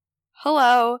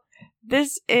Hello,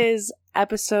 this is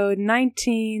episode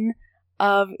 19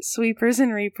 of Sweepers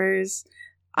and Reapers.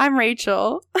 I'm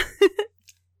Rachel.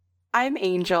 I'm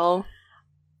Angel.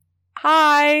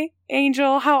 Hi,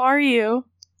 Angel. How are you?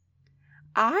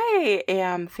 I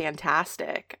am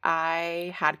fantastic.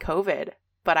 I had COVID,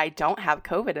 but I don't have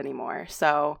COVID anymore,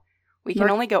 so we can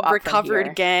only go up recovered from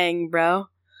here. Gang, bro.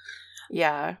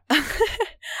 Yeah.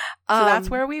 So that's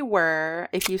where we were.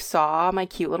 If you saw my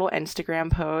cute little Instagram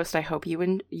post, I hope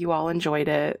you all enjoyed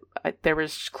it. There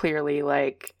was clearly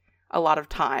like a lot of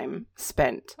time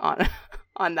spent on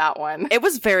that one. It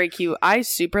was very cute. I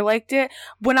super liked it.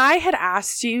 When I had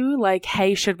asked you, like,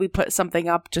 hey, should we put something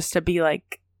up just to be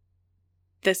like,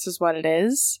 this is what it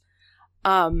is?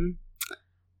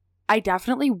 I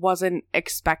definitely wasn't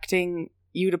expecting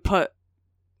you to put,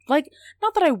 like,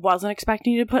 not that I wasn't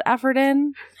expecting you to put effort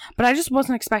in, but I just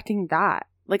wasn't expecting that.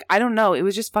 Like, I don't know. It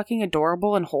was just fucking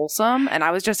adorable and wholesome, and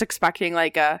I was just expecting,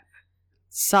 like, a,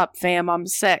 sup, fam, I'm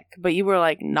sick. But you were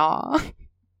like, nah.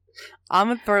 I'm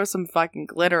gonna throw some fucking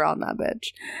glitter on that bitch.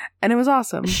 And it was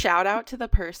awesome. Shout out to the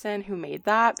person who made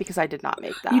that, because I did not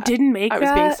make that. You didn't make that?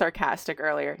 I was being sarcastic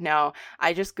earlier. No,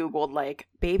 I just Googled, like,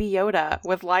 Baby Yoda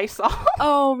with Lysol.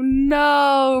 Oh,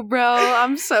 no, bro.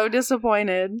 I'm so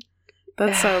disappointed.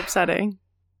 That's so upsetting.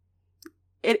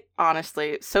 It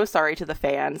honestly, so sorry to the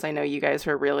fans. I know you guys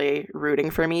were really rooting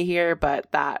for me here,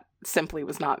 but that simply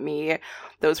was not me.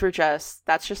 That's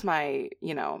just my,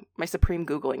 my supreme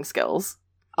Googling skills.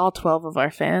 All 12 of our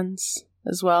fans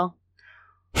as well.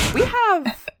 We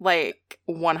have like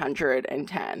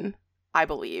 110, I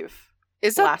believe.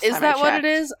 Is that what it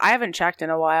is? I haven't checked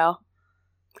in a while.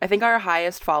 I think our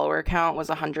highest follower count was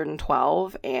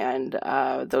 112, and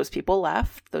those people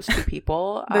left. Those two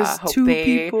people.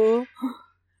 People.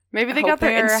 Maybe they got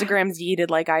their Instagrams yeeted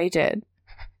like I did.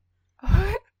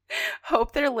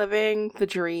 Hope they're living the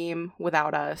dream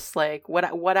without us. Like,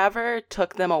 whatever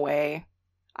took them away,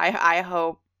 I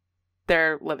hope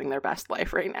they're living their best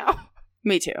life right now.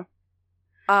 Me too.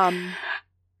 That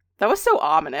was so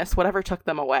ominous. Whatever took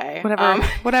them away.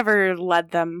 Whatever led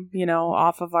them,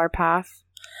 off of our path.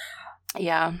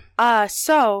 Yeah.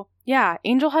 So, yeah,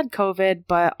 Angel had COVID,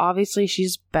 but obviously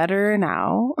she's better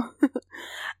now.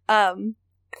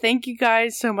 Thank you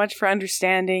guys so much for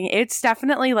understanding. It's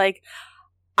definitely, like,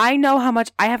 I know how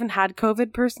much, I haven't had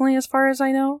COVID personally as far as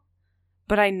I know,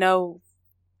 but I know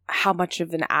how much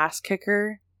of an ass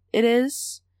kicker it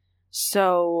is.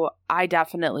 So, I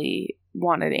definitely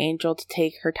wanted Angel to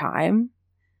take her time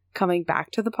coming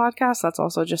back to the podcast. That's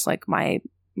also just, like, my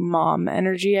mom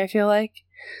energy, I feel like.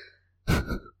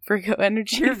 Virgo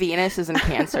energy. Your Venus is in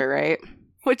Cancer, right?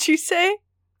 What'd you say?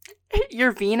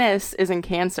 Your Venus is in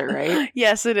Cancer, right?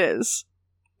 Yes, it is.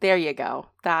 There you go.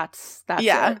 That's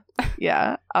yeah. it.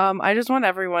 Yeah. I just want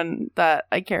everyone that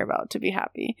I care about to be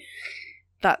happy.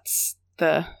 That's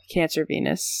the Cancer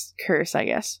Venus curse, I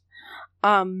guess.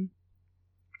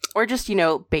 Or just,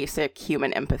 basic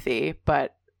human empathy,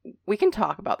 but we can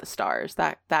talk about the stars.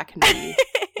 That can be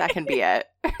that can be it.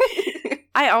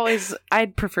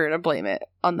 I'd prefer to blame it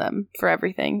on them for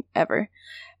everything, ever.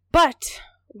 But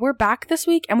we're back this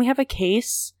week, and we have a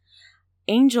case.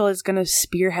 Angel is going to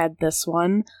spearhead this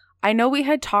one. I know we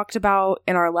had talked about,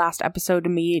 in our last episode,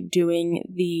 me doing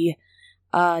the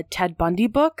Ted Bundy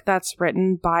book that's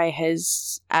written by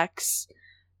his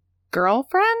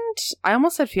ex-girlfriend? I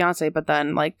almost said fiance, but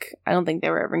then, I don't think they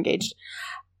were ever engaged.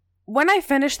 When I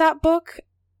finished that book,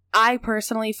 I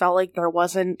personally felt like there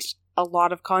wasn't a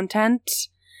lot of content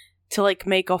to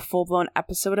make a full-blown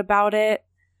episode about it.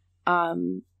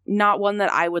 Not one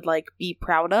that I would be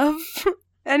proud of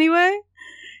anyway.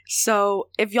 So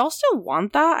if y'all still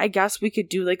want that, I guess we could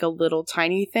do a little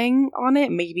tiny thing on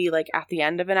it, maybe at the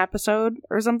end of an episode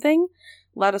or something.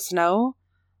 Let us know.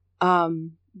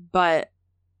 But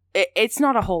it's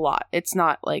not a whole lot. It's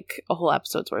not a whole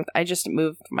episode's worth. I just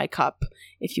moved my cup,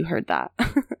 if you heard that.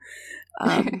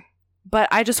 But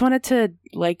I just wanted to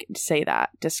say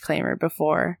that disclaimer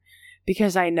before,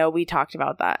 because I know we talked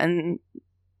about that, and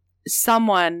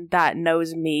someone that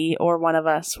knows me or one of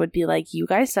us would be like, you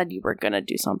guys said you were gonna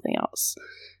do something else.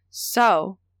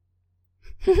 So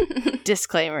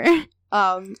disclaimer.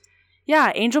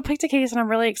 Yeah, Angel picked a case, and I'm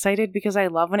really excited because I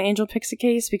love when Angel picks a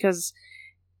case, because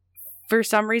for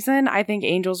some reason I think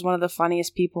Angel's one of the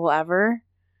funniest people ever.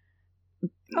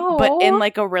 Oh. But in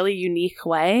a really unique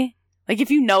way. If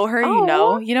you know her, you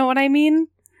know what I mean?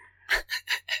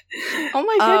 Oh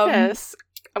my goodness.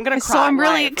 I'm going to cry. So I'm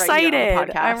really excited.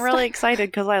 Right, I'm really excited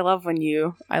because I love when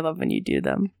you do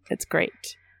them. It's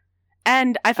great.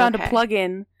 And I found a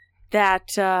plugin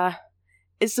that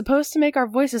is supposed to make our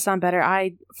voices sound better.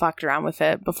 I fucked around with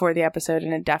it before the episode,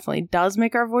 and it definitely does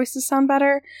make our voices sound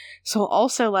better. So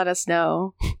also let us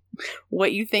know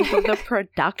what you think of the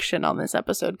production on this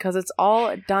episode, because it's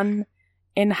all done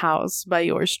in-house by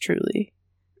yours truly.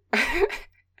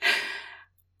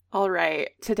 All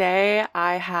right. Today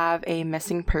I have a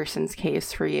missing persons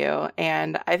case for you.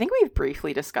 And I think we've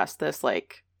briefly discussed this,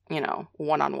 like, you know,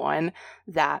 one-on-one,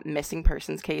 that missing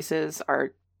persons cases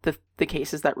are the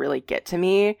cases that really get to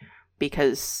me,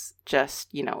 because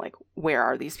just, you know, like, where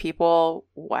are these people?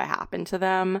 What happened to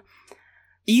them?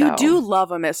 You do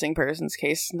love a missing persons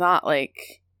case, not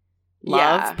like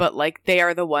love, but like they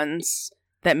are the ones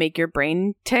that make your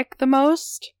brain tick the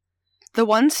most. The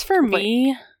ones for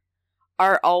me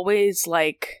are always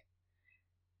like,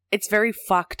 it's very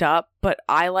fucked up, but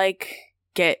I like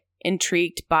get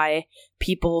intrigued by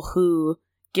people who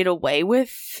get away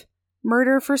with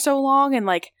murder for so long, and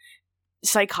like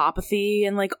psychopathy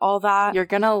and like all that. You're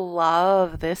gonna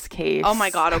love this case. Oh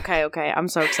my god, okay. I'm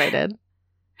so excited.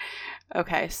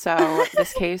 Okay, so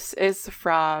this case is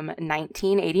from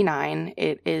 1989.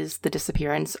 It is the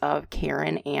disappearance of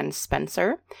Karen Ann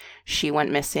Spencer. She went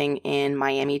missing in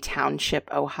Miami Township,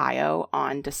 Ohio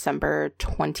on December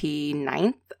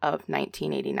 29th of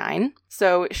 1989.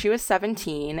 So she was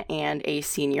 17 and a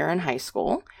senior in high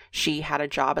school. She had a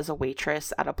job as a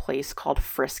waitress at a place called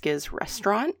Friska's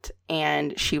Restaurant,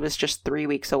 and she was just 3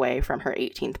 weeks away from her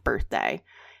 18th birthday.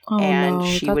 Oh no,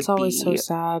 that's always so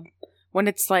sad. When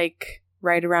it's like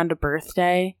right around a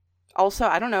birthday. Also,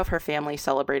 I don't know if her family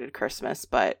celebrated Christmas,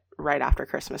 but right after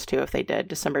Christmas too, if they did,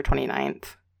 December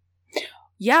 29th.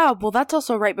 Yeah, well, that's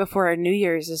also right before a New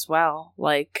Year's as well.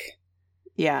 Like,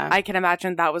 yeah, I can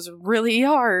imagine that was really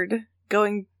hard,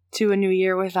 going to a new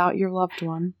year without your loved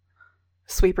one.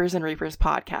 Sweepers and Reapers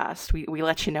podcast. We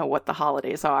let you know what the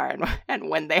holidays are and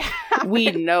when they happen.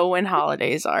 We know when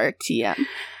holidays are, TM.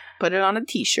 Put it on a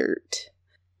t-shirt.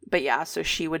 But yeah, so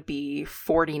she would be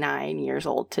 49 years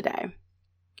old today.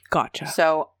 Gotcha.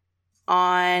 So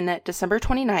on December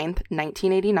 29th,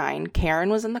 1989, Karen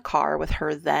was in the car with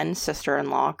her then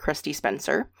sister-in-law, Christy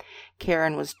Spencer.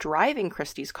 Karen was driving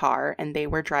Christy's car, and they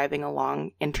were driving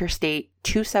along Interstate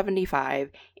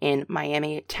 275 in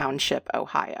Miami Township,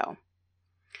 Ohio.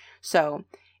 So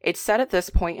it's said at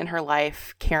this point in her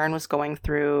life, Karen was going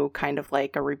through kind of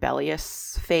like a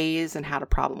rebellious phase and had a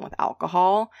problem with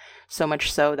alcohol, so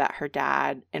much so that her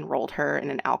dad enrolled her in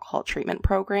an alcohol treatment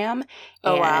program,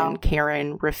 and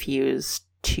Karen refused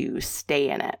to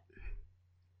stay in it.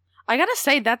 I gotta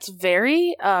say, that's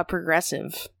very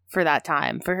progressive for that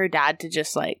time, for her dad to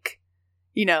just like,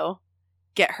 you know,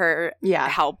 get her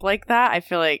help like that. I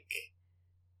feel like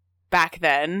back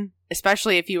then,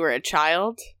 especially if you were a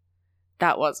child,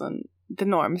 that wasn't the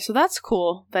norm. So that's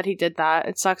cool that he did that.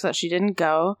 It sucks that she didn't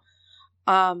go.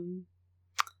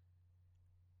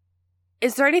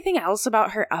 Is there anything else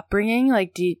about her upbringing?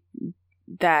 Like,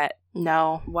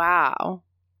 No. Wow.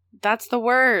 That's the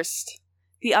worst.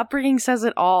 The upbringing says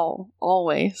it all.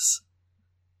 Always.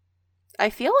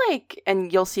 I feel like,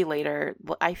 and you'll see later,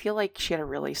 I feel like she had a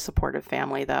really supportive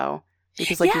family, though.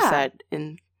 Because like you said,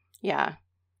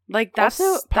 like, that's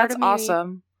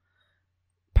awesome.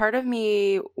 Part of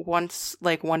me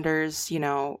wonders, you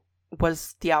know,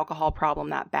 was the alcohol problem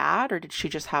that bad, or did she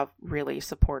just have really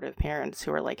supportive parents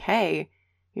who were like, hey,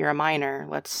 you're a minor,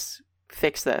 let's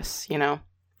fix this, you know?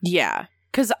 Yeah.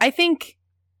 Because I think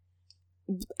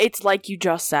it's like you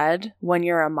just said, when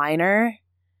you're a minor,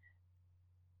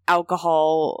 an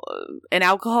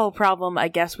alcohol problem, I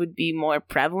guess, would be more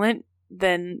prevalent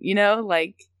than, you know,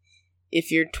 like, if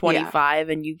you're 25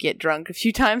 and you get drunk a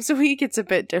few times a week, it's a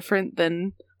bit different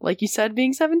than, like you said,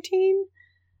 being 17.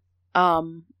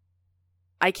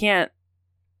 I can't.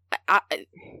 I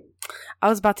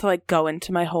was about to like go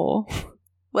into my whole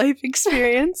life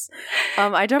experience.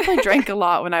 I definitely drank a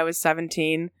lot when I was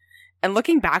 17, and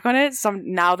looking back on it,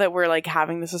 now that we're like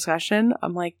having this discussion,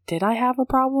 I'm like, did I have a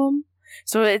problem?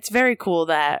 So it's very cool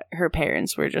that her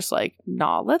parents were just like,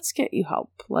 nah, let's get you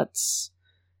help. Let's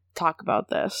talk about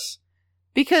this.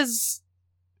 Because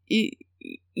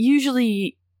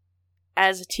usually,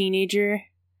 as a teenager,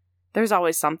 there's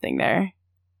always something there.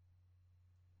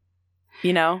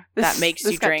 You know? That makes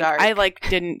you drink. Dark. I,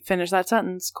 didn't finish that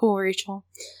sentence. Cool, Rachel.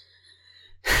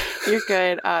 You're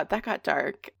good. That got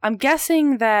dark. I'm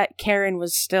guessing that Karen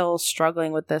was still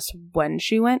struggling with this when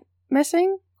she went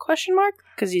missing? ?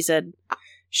 Because you said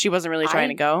she wasn't really trying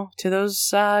to go to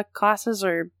those classes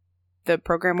or the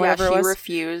program, whatever it was. Yeah, she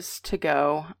refused to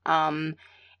go.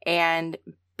 And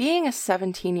being a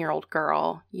 17-year-old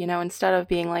girl, you know, instead of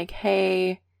being like,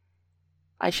 hey,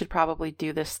 I should probably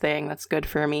do this thing that's good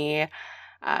for me,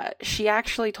 She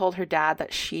actually told her dad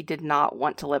that she did not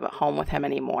want to live at home with him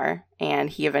anymore, and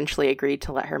he eventually agreed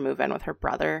to let her move in with her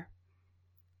brother.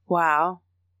 Wow.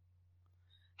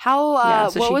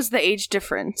 What was the age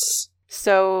difference?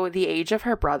 So the age of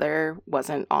her brother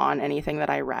wasn't on anything that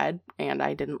I read, and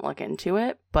I didn't look into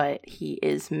it, but he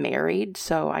is married,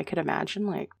 so I could imagine,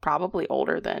 like, probably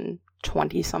older than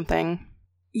 20-something.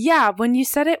 Yeah, when you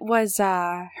said it was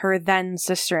her then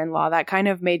sister-in-law, that kind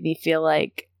of made me feel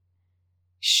like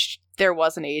there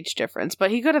was an age difference.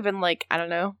 But he could have been, like, I don't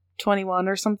know, 21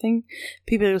 or something.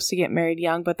 People used to get married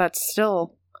young, but that's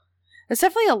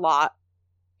definitely a lot.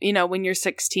 You know, when you're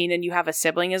 16 and you have a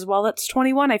sibling as well that's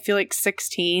 21, I feel like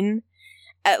 16,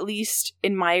 at least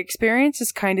in my experience,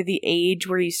 is kind of the age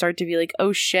where you start to be like,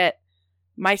 oh shit,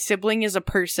 my sibling is a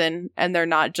person and they're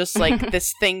not just like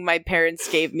this thing my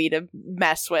parents gave me to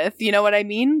mess with. You know what I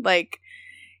mean? Like,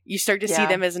 you start to see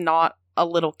them as not a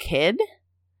little kid.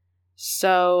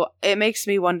 So it makes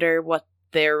me wonder what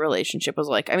their relationship was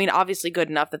like. I mean, obviously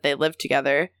good enough that they lived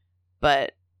together,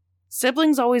 but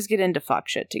siblings always get into fuck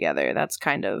shit together. That's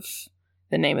kind of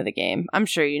the name of the game. I'm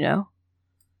sure you know.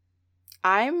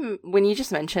 When you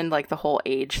just mentioned, like, the whole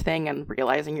age thing and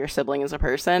realizing your sibling is a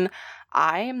person,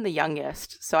 I am the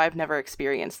youngest, so I've never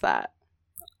experienced that.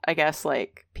 I guess,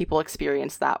 like, people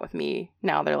experience that with me.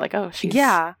 Now they're like, oh, she's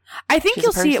Yeah. I think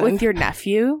you'll see it with person. your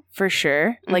nephew, for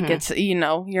sure. Like, Mhm. it's, you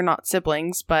know, you're not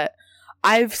siblings, but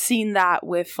I've seen that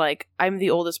with, like, I'm the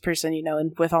oldest person, you know,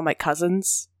 and with all my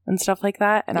cousins and stuff like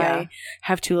that, and Yeah. I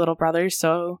have 2 little brothers,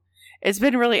 so it's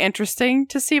been really interesting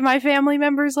to see my family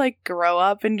members, like, grow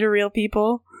up into real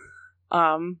people.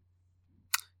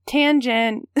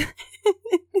 Tangent.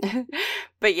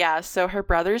 But yeah, so her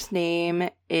brother's name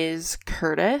is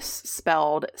Curtis,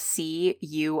 spelled Curtiss.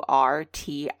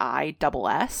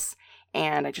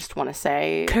 And I just want to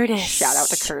say, Curtis. Shout out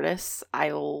to Curtis. I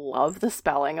love the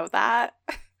spelling of that.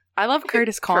 I love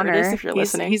Curtis Connor. Curtis, if you're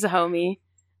listening. He's a homie.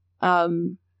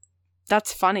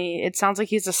 That's funny. It sounds like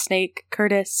he's a snake,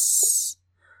 Curtis.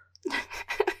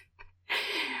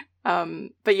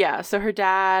 But yeah, so her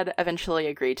dad eventually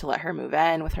agreed to let her move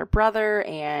in with her brother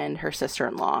and her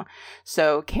sister-in-law.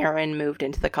 So Karen moved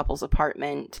into the couple's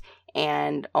apartment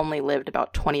and only lived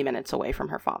about 20 minutes away from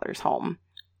her father's home.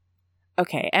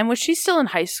 Okay, and was she still in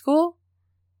high school?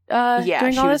 Yeah,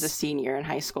 doing she all was a this? senior in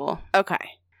high school.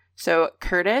 Okay. So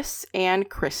Curtis and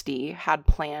Christy had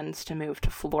plans to move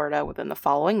to Florida within the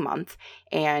following month,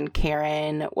 and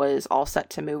Karen was all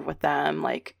set to move with them.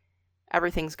 Like,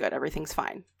 everything's good, everything's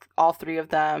fine. All 3 of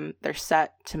them, they're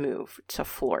set to move to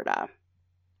Florida.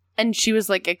 And she was,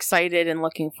 like, excited and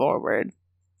looking forward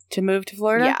to move to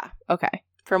Florida? Yeah. Okay.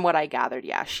 From what I gathered,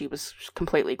 yeah, she was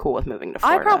completely cool with moving to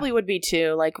Florida. I probably would be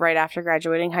too, like, right after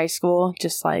graduating high school.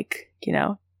 Just, like, you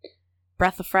know,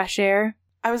 breath of fresh air.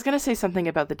 I was going to say something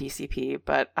about the DCP,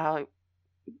 but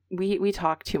we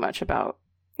talk too much about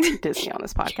Disney on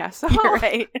this podcast, so You're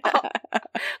right.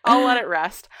 I'll let it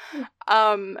rest.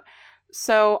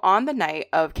 So on the night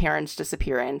of Karen's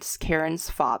disappearance, Karen's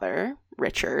father,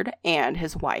 Richard, and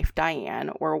his wife,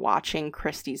 Diane, were watching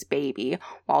Christy's baby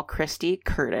while Christy,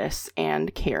 Curtis,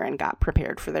 and Karen got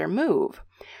prepared for their move.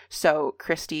 So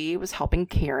Christy was helping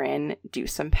Karen do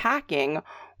some packing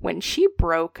when she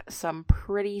broke some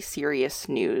pretty serious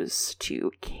news to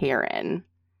Karen.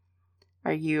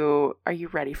 Are you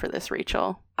ready for this,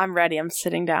 Rachel? I'm ready. I'm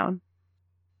sitting down.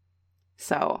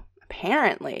 So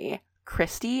apparently,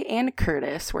 Christy and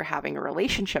Curtis were having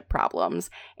relationship problems,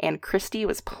 and Christy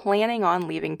was planning on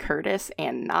leaving Curtis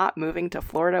and not moving to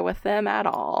Florida with them at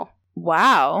all.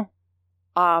 Wow.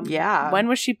 Yeah. When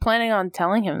was she planning on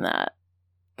telling him that?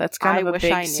 That's kind of a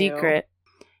big secret.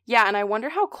 Yeah, and I wonder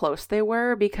how close they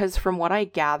were, because from what I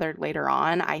gathered later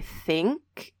on, I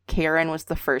think Karen was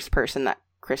the first person that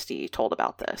Christy told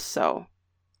about this, so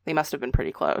they must have been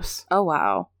pretty close. Oh,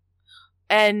 wow.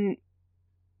 And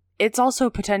it's also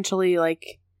potentially,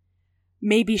 like,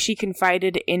 maybe she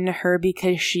confided in her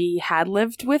because she had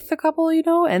lived with the couple, you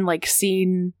know, and, like,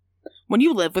 seen... When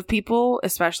you live with people,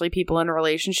 especially people in a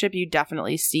relationship, you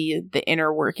definitely see the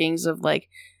inner workings of, like,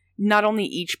 not only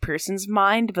each person's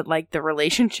mind, but, like, the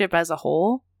relationship as a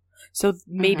whole. So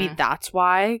maybe that's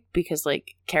why, because,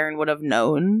 like, Karen would have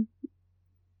known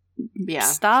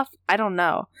stuff. I don't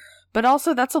know. But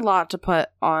also, that's a lot to put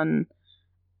on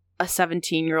a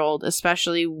 17-year-old,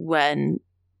 especially when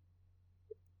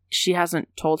she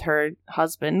hasn't told her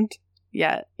husband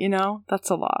yet, you know?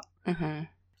 That's a lot. Mm-hmm.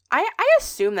 I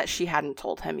assume that she hadn't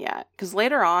told him yet, because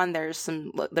later on there's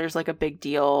like a big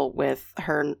deal with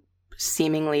her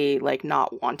seemingly, like,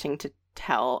 not wanting to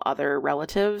tell other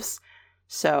relatives.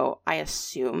 So I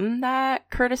assume that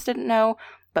Curtis didn't know,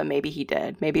 but maybe he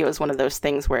did. Maybe it was one of those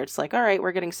things where it's like, all right,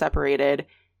 we're getting separated.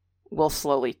 We'll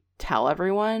slowly tell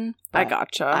everyone. I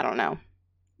gotcha. I don't know.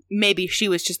 Maybe she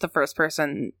was just the first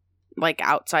person, like,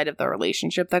 outside of the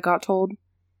relationship that got told.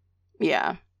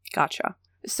 Yeah. Gotcha.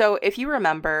 So if you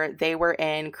remember, they were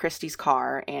in Christy's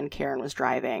car and Karen was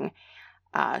driving.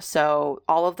 So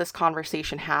all of this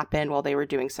conversation happened while they were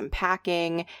doing some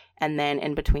packing. And then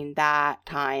in between that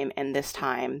time and this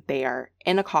time, they are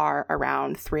in a car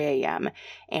around 3 a.m.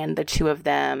 And the two of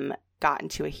them got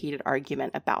into a heated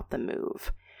argument about the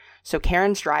move. So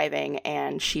Karen's driving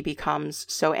and she becomes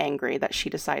so angry that she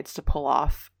decides to pull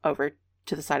off over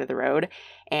to the side of the road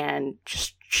and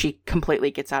she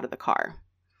completely gets out of the car.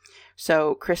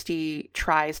 So Christy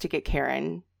tries to get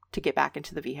Karen to get back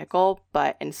into the vehicle,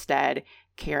 but instead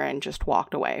Karen just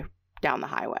walked away down the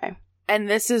highway. And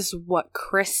this is what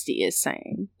Christy is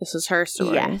saying. This is her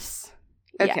story. Yes.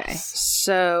 Okay. Yes.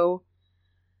 So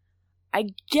I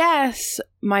guess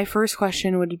my first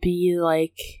question would be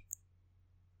like,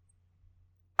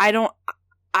 I don't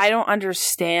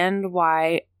understand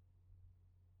why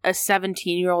a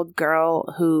 17-year-old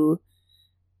girl who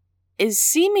is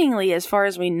seemingly, as far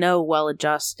as we know,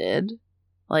 well-adjusted,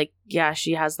 like, yeah,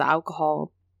 she has the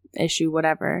alcohol issue,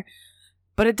 whatever,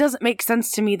 but it doesn't make sense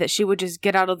to me that she would just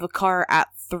get out of the car at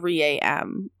 3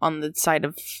 a.m. on the side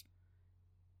of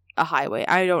a highway.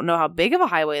 I don't know how big of a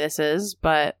highway this is,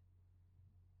 but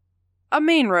a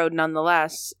main road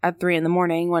nonetheless at 3 in the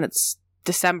morning when it's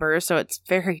December, so it's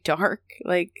very dark.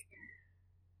 Like,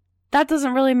 that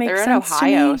doesn't really make sense. They're in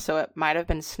Ohio, to me. so it might have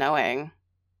been snowing.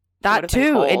 That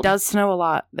too. It does snow a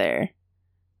lot there.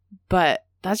 But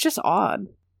that's just odd.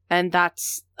 And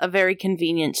that's a very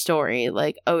convenient story.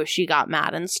 Like, oh, she got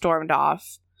mad and stormed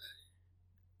off.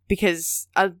 Because,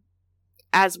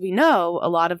 as we know, a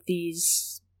lot of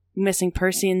these missing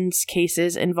persons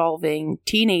cases involving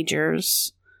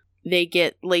teenagers, they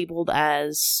get labeled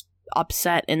as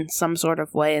upset in some sort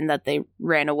of way and that they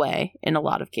ran away in a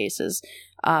lot of cases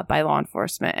by law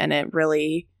enforcement, and it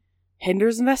really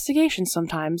hinders investigations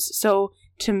sometimes. So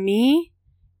to me,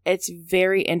 it's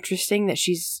very interesting that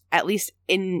she's, at least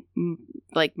in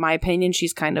like my opinion,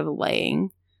 she's kind of laying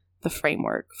the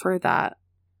framework for that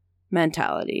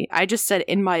mentality. I just said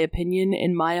in my opinion,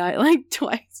 in my eye, like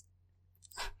twice.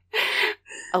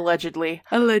 Allegedly.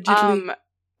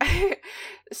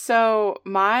 So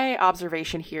my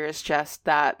observation here is just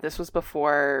that this was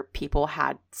before people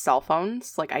had cell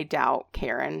phones. Like, I doubt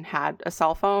Karen had a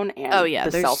cell phone. And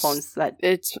the cell phones that...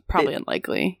 It's probably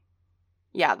unlikely.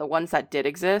 Yeah, the ones that did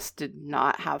exist did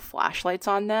not have flashlights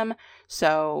on them.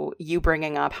 So you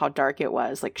bringing up how dark it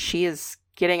was, like, she is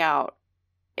getting out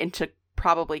into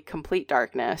probably complete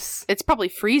darkness. It's probably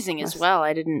freezing as well.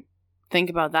 I didn't think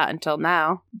about that until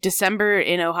now. December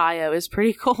in Ohio is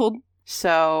pretty cold.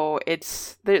 So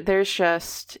it's, there's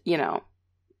just, you know,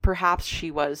 perhaps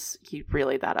she was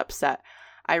really that upset.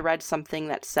 I read something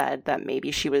that said that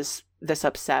maybe she was this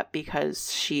upset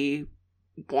because she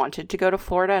wanted to go to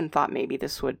Florida and thought maybe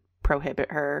this would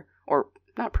prohibit her, or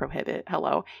not prohibit,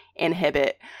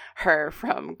 inhibit her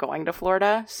from going to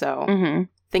Florida. So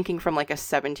thinking from like a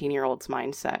 17-year-old's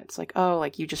mindset, it's like, oh,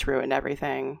 like, you just ruined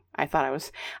everything. I thought I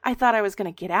was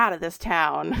going to get out of this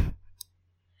town.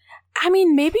 I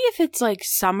mean, maybe if it's like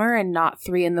summer and not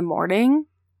 3 in the morning.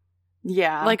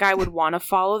 Yeah. Like, I would want to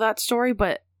follow that story,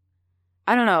 but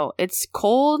I don't know. It's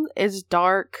cold, it's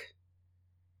dark.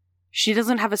 She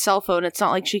doesn't have a cell phone. It's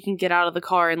not like she can get out of the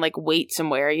car and like wait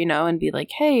somewhere, you know, and be like,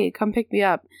 hey, come pick me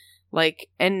up. Like,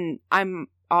 and I'm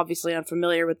obviously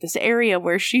unfamiliar with this area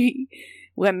where she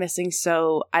went missing,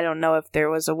 so I don't know if there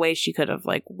was a way she could have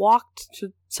like walked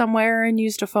to somewhere and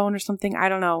used a phone or something. I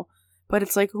don't know. But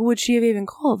it's like, who would she have even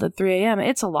called at 3 a.m.?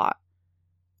 It's a lot.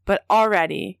 But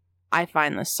already, I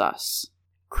find this sus.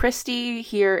 Christy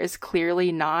here is clearly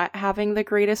not having the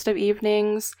greatest of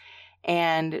evenings,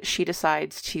 and she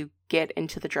decides to get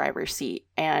into the driver's seat,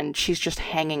 and she's just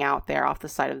hanging out there off the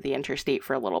side of the interstate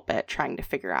for a little bit, trying to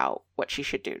figure out what she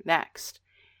should do next.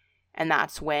 And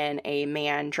that's when a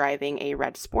man driving a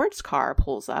red sports car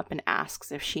pulls up and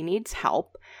asks if she needs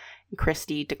help.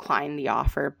 Christy declined the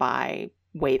offer by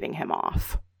waving him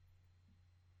off.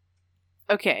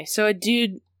 Okay, so a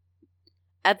dude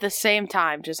at the same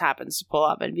time just happens to pull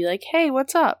up and be like, hey,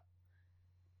 what's up?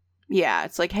 Yeah,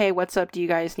 it's like, hey, what's up? Do you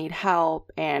guys need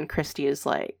help? And Christy is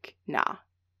like, nah,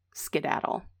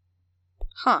 skedaddle.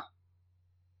 Huh.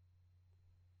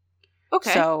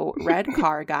 Okay. So red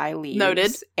car guy leaves.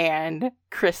 Noted. And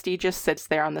Christy just sits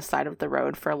there on the side of the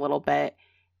road for a little bit,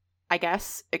 I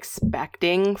guess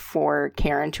expecting for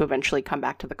Karen to eventually come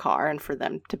back to the car and for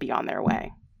them to be on their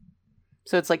way.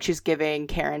 So it's like she's giving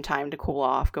Karen time to cool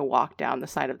off, go walk down the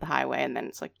side of the highway, and then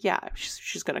it's like, yeah,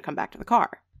 she's going to come back to the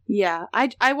car. Yeah,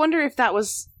 I wonder if that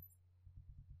was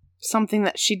something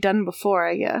that she'd done before,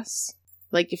 I guess.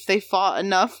 Like, if they fought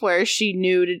enough where she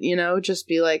knew to, you know, just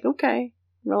be like, okay,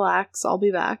 relax, I'll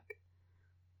be back.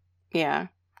 Yeah.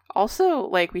 Also,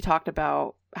 like, we talked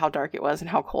about how dark it was and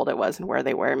how cold it was and where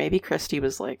they were. Maybe Christy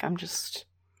was like, I'm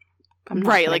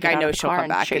right, like, I know she'll come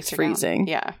back, it's freezing.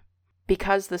 Yeah.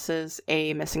 Because this is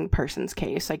a missing persons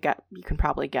case, you can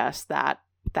probably guess that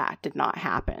did not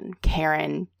happen.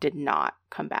 Karen did not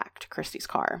come back to Christy's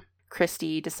car.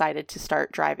 Christy decided to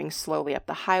start driving slowly up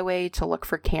the highway to look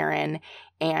for Karen,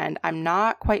 and I'm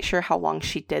not quite sure how long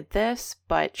she did this,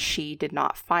 but she did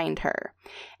not find her.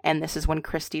 And this is when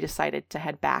Christy decided to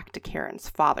head back to Karen's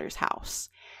father's house.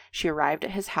 She arrived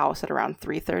at his house at around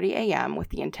 3:30 a.m. with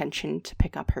the intention to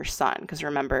pick up her son, because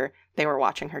remember, they were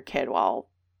watching her kid while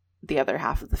the other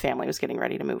half of the family was getting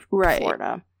ready to move to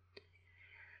Florida.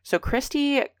 So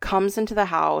Christy comes into the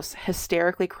house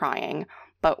hysterically crying,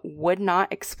 but would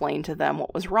not explain to them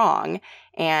what was wrong.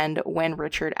 And when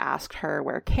Richard asked her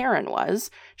where Karen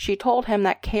was, she told him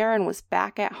that Karen was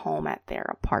back at home at their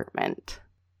apartment.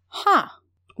 Huh.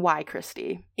 Why,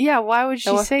 Christy? Yeah, why would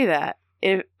she say that?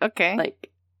 Okay. Like,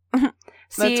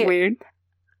 that's weird.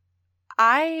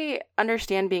 I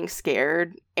understand being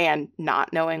scared and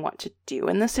not knowing what to do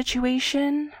in the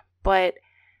situation, but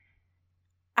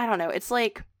I don't know. It's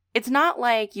like, it's not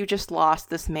like you just lost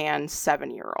this man's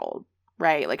 7-year-old,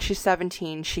 right? Like, she's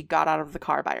 17. She got out of the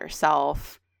car by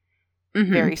herself.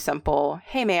 Mm-hmm. Very simple.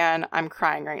 Hey, man, I'm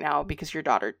crying right now because your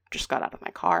daughter just got out of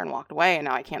my car and walked away, and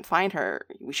now I can't find her.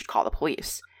 We should call the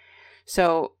police.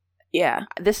 So, yeah,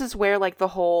 this is where, like, the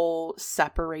whole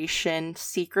separation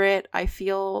secret, I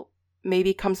feel,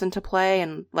 maybe comes into play.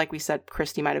 And like we said,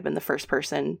 Christy might have been the first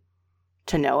person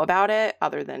to know about it,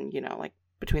 other than, you know, like,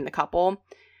 between the couple.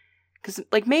 Because,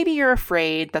 like, maybe you're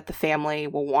afraid that the family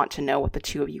will want to know what the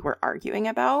two of you were arguing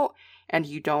about, and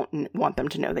you don't want them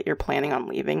to know that you're planning on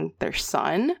leaving their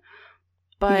son.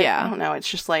 But, yeah. I don't know, it's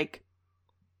just, like,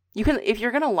 you can, if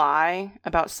you're going to lie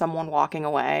about someone walking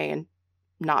away and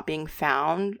not being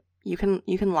found, you can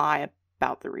lie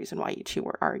about the reason why you two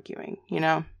were arguing, you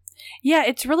know? Yeah,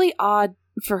 it's really odd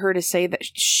for her to say that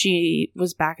she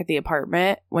was back at the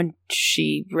apartment when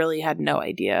she really had no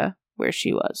idea where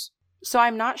she was. So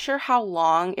I'm not sure how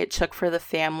long it took for the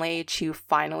family to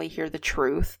finally hear the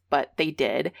truth, but they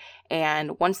did.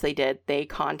 And once they did, they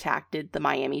contacted the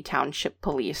Miami Township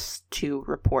Police to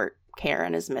report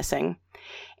Karen is missing.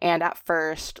 And at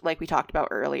first, like we talked about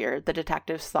earlier, the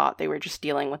detectives thought they were just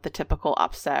dealing with the typical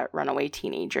upset runaway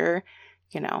teenager,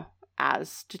 you know,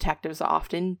 as detectives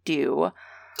often do.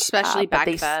 Especially back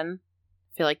then.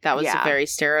 I feel like that was a very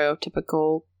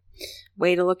stereotypical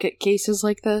way to look at cases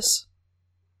like this.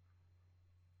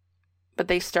 But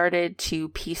they started to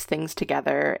piece things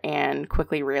together and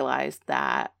quickly realized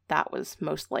that that was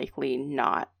most likely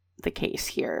not the case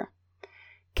here.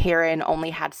 Karen only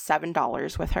had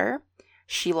 $7 with her.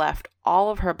 She left all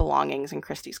of her belongings in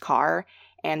Christy's car,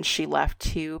 and she left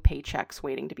 2 paychecks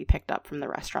waiting to be picked up from the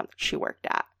restaurant that she worked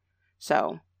at.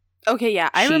 So, okay, yeah,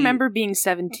 I remember being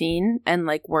 17 and,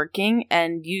 like, working,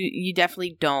 and you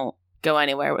definitely don't go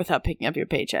anywhere without picking up your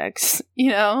paychecks,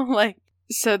 you know? Like,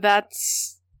 so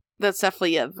that's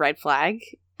definitely a red flag,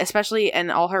 especially, and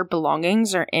all her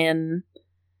belongings are in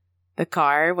the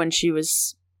car when she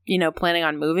was, you know, planning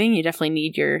on moving. You definitely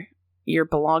need your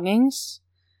belongings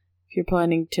if you're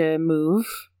planning to move.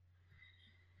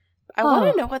 I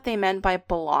want to know what they meant by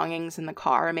belongings in the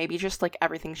car. Maybe just, like,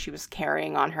 everything she was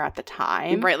carrying on her at the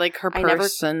time. Right, like her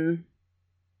purse and...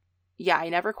 Yeah, I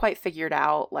never quite figured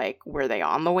out, like, were they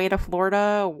on the way to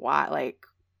Florida? Why, like,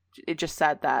 it just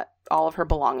said that all of her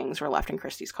belongings were left in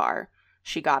Christy's car.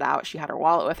 She got out, she had her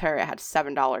wallet with her, it had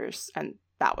 $7, and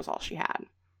that was all she had.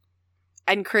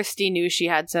 And Christy knew she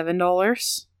had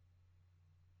 $7?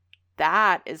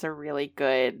 That is a really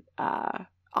good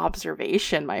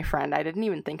observation, my friend. I didn't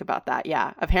even think about that.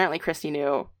 Yeah, apparently Christy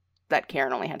knew that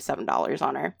Karen only had $7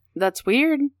 on her. That's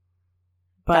weird.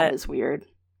 But, that is weird.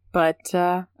 But,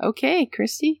 okay,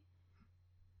 Christy.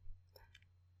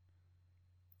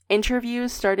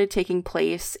 Interviews started taking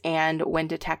place, and when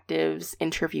detectives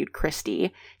interviewed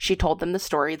Christy, she told them the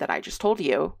story that I just told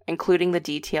you, including the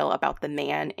detail about the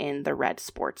man in the red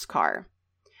sports car.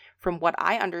 From what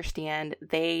I understand,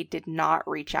 they did not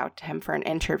reach out to him for an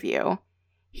interview.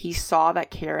 He saw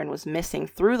that Karen was missing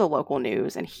through the local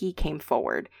news, and he came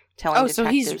forward, telling detectives so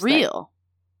he's real?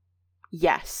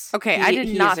 Yes. Okay, I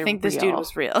did not think this dude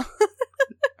was real.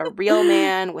 A real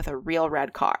man with a real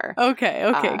red car.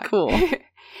 Okay, cool.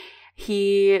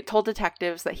 He told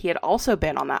detectives that he had also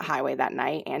been on that highway that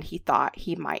night, and he thought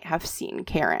he might have seen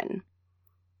Karen.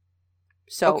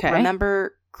 So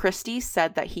remember, Christy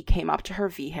said that he came up to her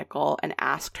vehicle and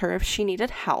asked her if she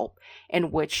needed help,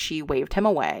 in which she waved him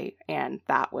away, and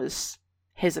that was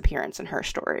his appearance in her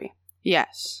story.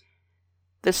 Yes.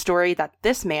 The story that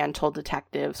this man told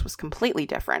detectives was completely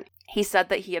different. He said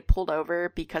that he had pulled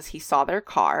over because he saw their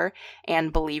car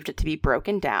and believed it to be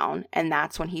broken down, and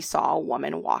that's when he saw a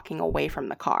woman walking away from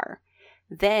the car.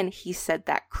 Then he said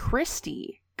that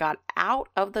Christy got out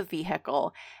of the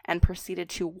vehicle and proceeded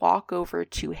to walk over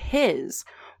to his,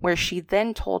 where she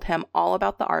then told him all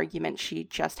about the argument she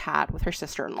just had with her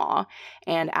sister-in-law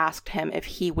and asked him if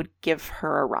he would give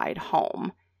her a ride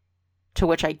home. To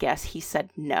which I guess he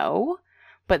said no,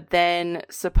 but then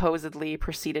supposedly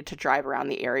proceeded to drive around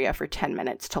the area for 10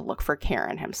 minutes to look for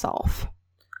Karen himself.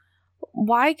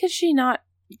 Why could she not?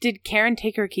 Did Karen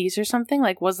take her keys or something?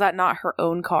 Like, was that not her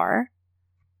own car?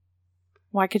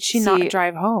 Why could she not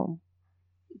drive home?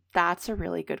 That's a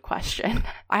really good question.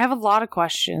 I have a lot of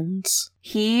questions.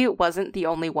 He wasn't the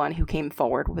only one who came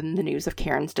forward when the news of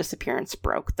Karen's disappearance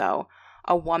broke, though.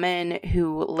 A woman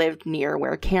who lived near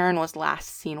where Karen was last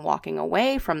seen walking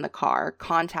away from the car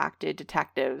contacted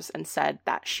detectives and said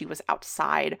that she was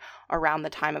outside around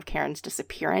the time of Karen's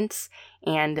disappearance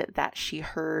and that she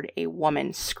heard a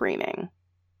woman screaming.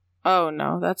 Oh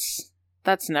no, that's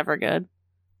never good.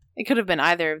 It could have been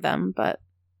either of them, but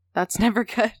that's never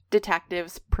good.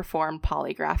 Detectives performed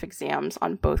polygraph exams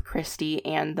on both Christy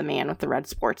and the man with the red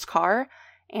sports car,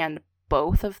 and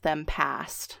both of them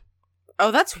passed.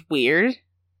 Oh, that's weird.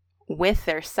 With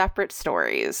their separate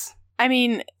stories. I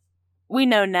mean, we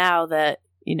know now that,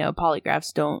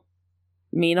 polygraphs don't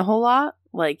mean a whole lot.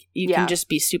 Like, you can just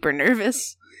be super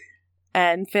nervous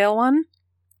and fail one.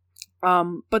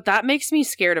 But that makes me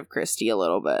scared of Christy a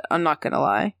little bit. I'm not gonna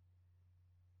lie.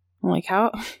 I'm like,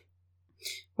 how?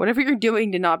 Whatever you're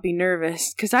doing to not be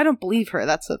nervous. Because I don't believe her,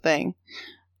 that's the thing.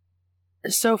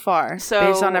 So far,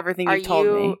 based on everything you've told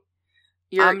me.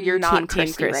 You're not team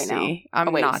Christy right now.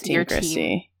 I'm not team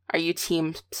Christy. Are you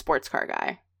team sports car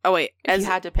guy? Oh, wait. If you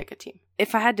had to pick a team.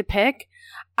 If I had to pick,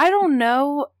 I don't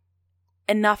know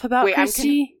enough about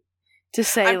Christy to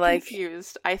say, I'm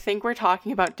confused. I think we're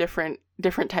talking about different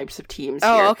types of teams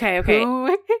here. Oh, okay.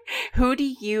 Who do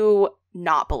you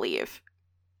not believe?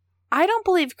 I don't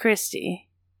believe Christy.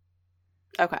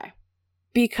 Okay.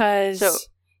 Because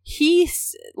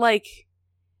he's,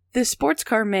 the sports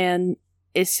car man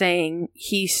is saying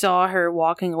he saw her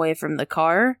walking away from the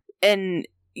car, and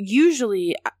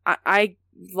usually I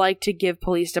like to give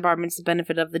police departments the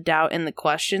benefit of the doubt in the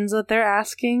questions that they're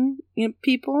asking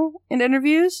people in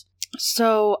interviews.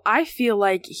 So I feel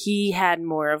like he had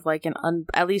more of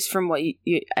at least from what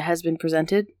has been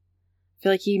presented, I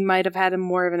feel like he might have had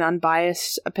more of an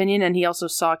unbiased opinion, and he also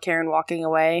saw Karen walking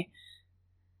away.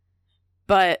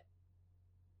 But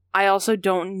I also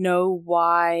don't know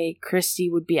why Christy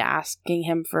would be asking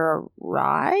him for a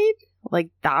ride.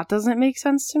 That doesn't make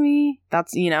sense to me.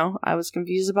 That's, I was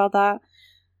confused about that.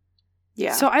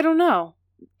 Yeah. So I don't know.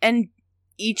 And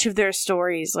each of their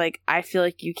stories, I feel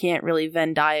like you can't really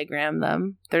Venn diagram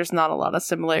them. There's not a lot of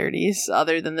similarities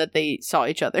other than that they saw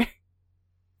each other.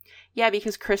 Yeah,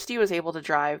 because Christy was able to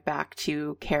drive back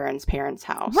to Karen's parents'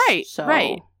 house. Right,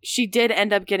 right. She did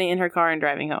end up getting in her car and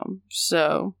driving home.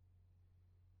 So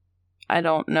I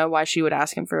don't know why she would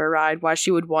ask him for a ride, why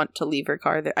she would want to leave her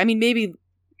car there. I mean, maybe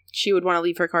she would want to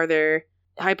leave her car there,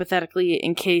 hypothetically,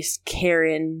 in case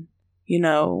Karen,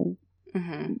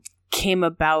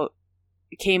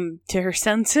 came to her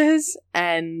senses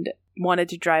and wanted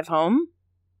to drive home.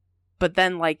 But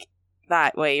then,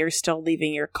 that way, you're still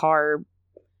leaving your car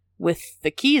with the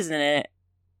keys in it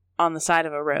on the side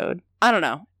of a road. I don't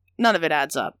know. None of it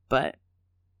adds up, but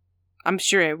I'm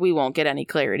sure we won't get any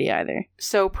clarity either.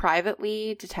 So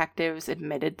privately, detectives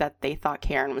admitted that they thought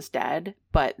Karen was dead,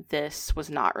 but this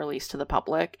was not released to the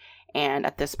public, and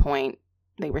at this point,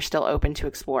 they were still open to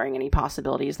exploring any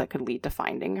possibilities that could lead to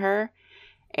finding her.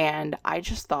 And I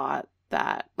just thought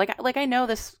that, I know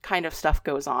this kind of stuff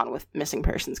goes on with missing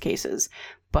persons cases,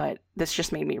 but this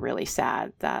just made me really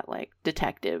sad that,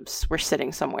 detectives were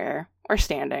sitting somewhere, or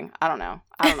standing, I don't know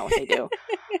what they do,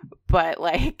 but,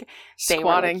 they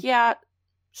squatting. Were yeah,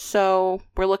 so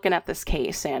we're looking at this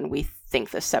case, and we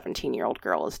think this 17-year-old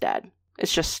girl is dead.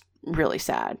 It's just really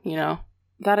sad,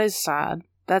 That is sad.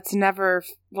 That's never,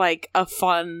 a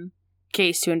fun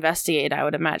case to investigate, I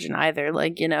would imagine, either,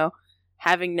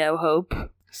 having no hope.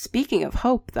 Speaking of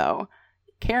hope, though,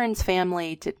 Karen's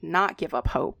family did not give up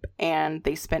hope, and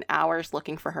they spent hours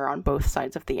looking for her on both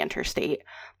sides of the interstate,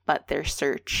 but their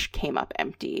search came up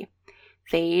empty.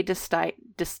 They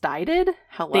decided?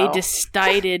 Hello? They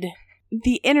decided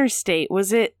the interstate.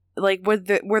 Was it, like, were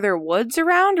there woods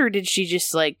around, or did she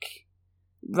just, like,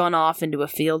 run off into a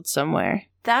field somewhere?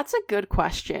 That's a good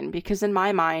question, because in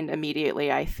my mind,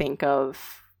 immediately I think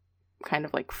of kind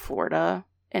of like Florida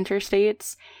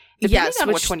interstates. Depending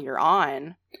on which one you're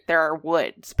on, there are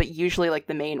woods, but usually like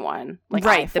the main one, like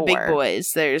right, I-4, the big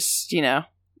boys. There's,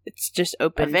 it's just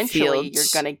open eventually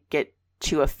fields. You're gonna get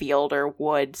to a field or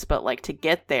woods, but like to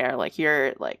get there, like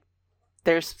you're like,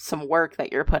 there's some work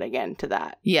that you're putting into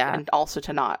that. Yeah. And also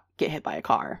to not get hit by a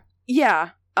car.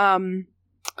 Yeah.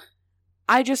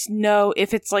 I just know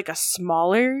if it's like a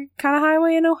smaller kind of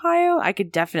highway in Ohio, I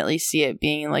could definitely see it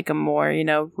being like a more,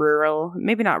 rural,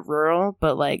 maybe not rural,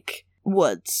 but like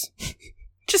woods.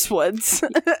 Just woods.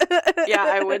 Yeah,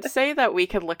 I would say that we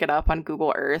could look it up on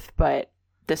Google Earth, but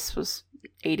this was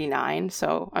 89,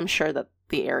 so I'm sure that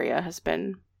the area has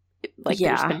been, like,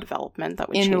 there's been development that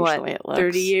would change the way it looks.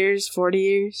 30 years, 40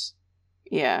 years?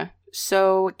 Yeah.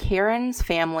 So Karen's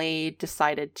family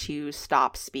decided to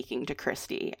stop speaking to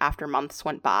Christy after months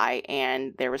went by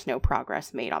and there was no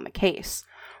progress made on the case,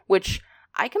 which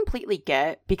I completely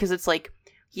get, because it's like,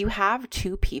 you have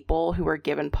two people who were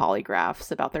given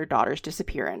polygraphs about their daughter's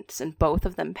disappearance, and both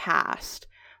of them passed,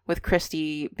 with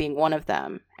Christy being one of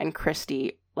them, and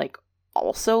Christy, like,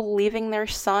 also leaving their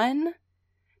son.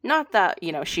 Not that,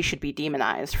 she should be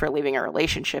demonized for leaving a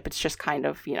relationship. It's just kind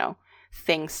of,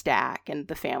 things stack, and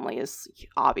the family is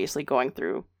obviously going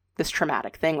through this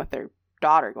traumatic thing with their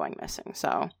daughter going missing.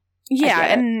 So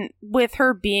yeah, and with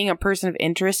her being a person of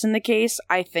interest in the case,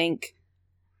 I think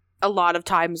a lot of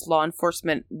times law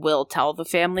enforcement will tell the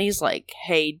families, like,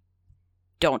 hey,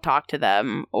 don't talk to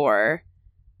them, or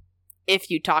if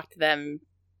you talk to them,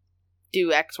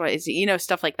 do X, Y, Z,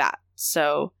 stuff like that.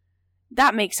 So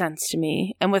that makes sense to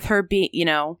me. And with her being,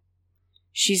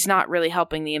 she's not really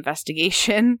helping the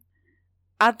investigation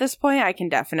at this point, I can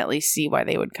definitely see why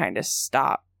they would kind of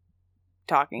stop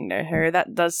talking to her.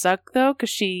 That does suck, though,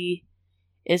 because she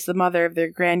is the mother of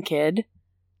their grandkid,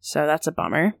 so that's a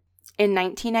bummer. In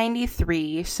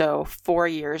 1993, so 4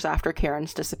 years after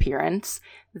Karen's disappearance,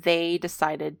 they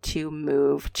decided to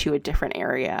move to a different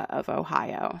area of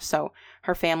Ohio. So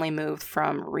her family moved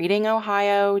from Reading,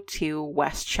 Ohio to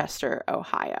Westchester,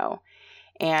 Ohio.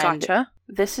 And Gotcha.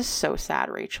 This is so sad,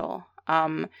 Rachel.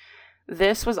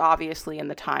 This was obviously in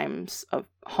the times of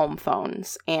home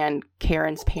phones, and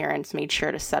Karen's parents made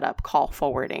sure to set up call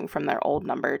forwarding from their old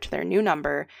number to their new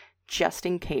number just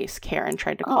in case Karen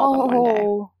tried to call them one day.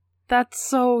 Oh, that's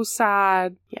so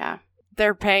sad. Yeah.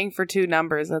 They're paying for two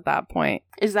numbers at that point.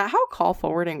 Is that how call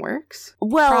forwarding works?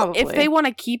 Well, Probably. If they want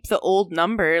to keep the old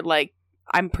number, like,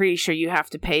 I'm pretty sure you have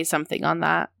to pay something on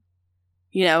that.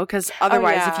 Because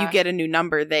otherwise, if you get a new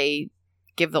number, they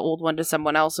give the old one to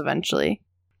someone else eventually.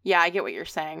 Yeah, I get what you're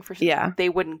saying. They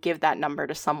wouldn't give that number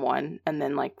to someone and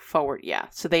then, like, forward. Yeah.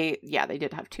 So they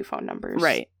did have two phone numbers.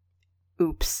 Right.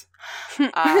 Oops.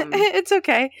 It's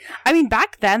okay. I mean,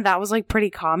 back then, that was, like, pretty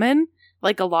common.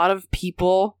 Like, a lot of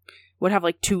people would have,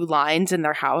 like, two lines in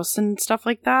their house and stuff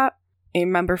like that. I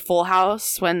remember Full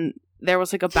House when there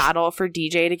was, like, a battle for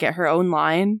DJ to get her own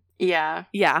line. Yeah.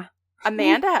 Yeah.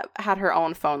 Amanda had her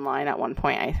own phone line at one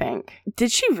point, I think.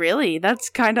 Did she really? That's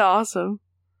kind of awesome.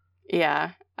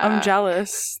 Yeah. I'm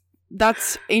jealous.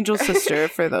 That's Angel's sister,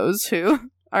 for those who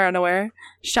are unaware.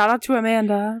 Shout out to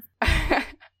Amanda.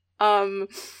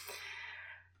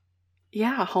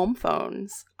 Yeah, home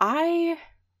phones. I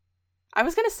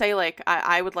was gonna say, like,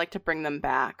 I would like to bring them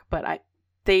back, but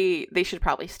they should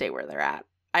probably stay where they're at.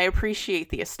 I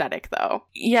appreciate the aesthetic, though.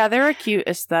 Yeah, they're a cute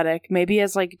aesthetic, maybe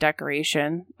as, like,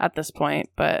 decoration at this point,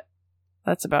 but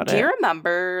that's about it. Do you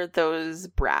remember those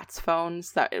Bratz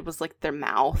phones that it was, like, their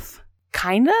mouth?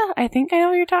 Kinda? I think I know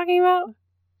what you're talking about.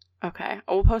 Okay.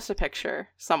 We'll post a picture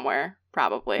somewhere,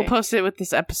 probably. We'll post it with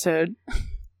this episode.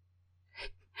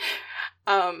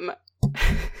 Or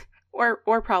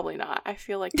probably not. I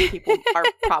feel like people are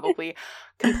probably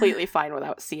completely fine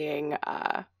without seeing,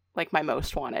 like, my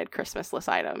most wanted Christmas list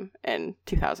item in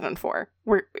 2004.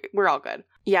 We're all good.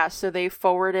 Yeah, so they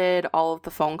forwarded all of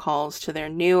the phone calls to their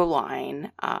new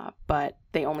line, but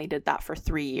they only did that for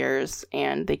 3 years,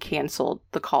 and they canceled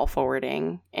the call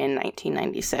forwarding in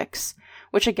 1996,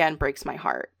 which again breaks my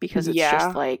heart, because it's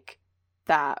just like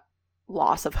that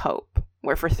loss of hope,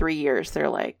 where for 3 years they're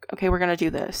like, okay, we're gonna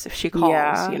do this if she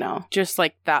calls, Just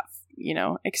like that,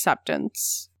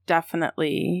 acceptance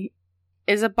definitely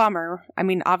is a bummer. I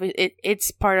mean, obviously,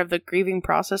 it's part of the grieving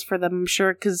process for them, I'm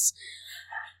sure, because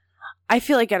I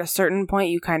feel like at a certain point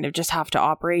you kind of just have to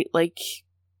operate like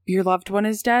your loved one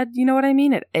is dead. You know what I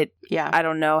mean? I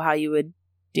don't know how you would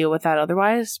deal with that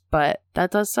otherwise, but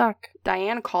that does suck.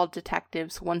 Diane called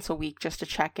detectives once a week just to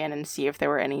check in and see if there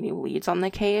were any new leads on the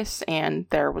case, and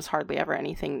there was hardly ever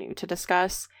anything new to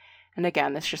discuss. And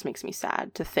again, this just makes me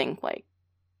sad to think, like,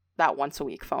 that once a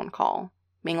week phone call,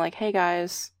 being like, hey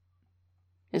guys,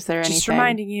 is there anything? Just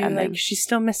reminding you, and like, she's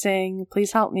still missing,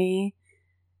 please help me.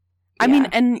 I Yeah. mean,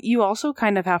 and you also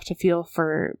kind of have to feel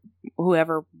for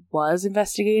whoever was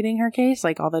investigating her case,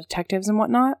 like all the detectives and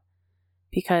whatnot,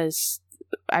 because,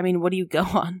 I mean, what do you go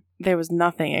on? There was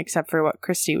nothing except for what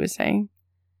Christy was saying.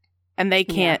 And they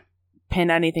can't pin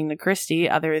anything to Christy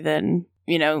other than,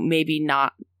 you know, maybe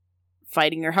not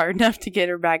fighting her hard enough to get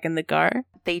her back in the car.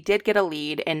 They did get a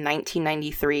lead in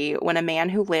 1993 when a man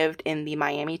who lived in the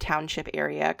Miami Township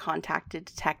area contacted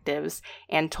detectives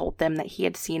and told them that he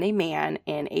had seen a man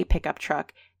in a pickup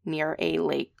truck near a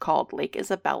lake called Lake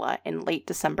Isabella in late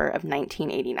December of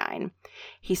 1989.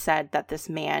 He said that this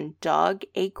man dug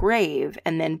a grave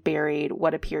and then buried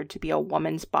what appeared to be a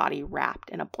woman's body wrapped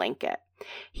in a blanket.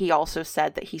 He also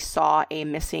said that he saw a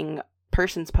missing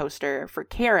persons poster for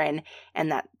Karen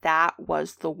and that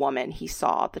was the woman he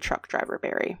saw the truck driver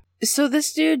bury. So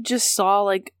this dude just saw,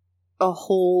 like, a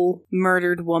whole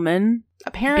murdered woman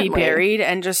apparently be buried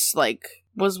and just, like,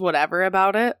 was whatever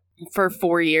about it for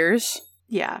 4 years.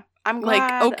 Yeah. I'm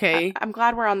glad, like, okay. I'm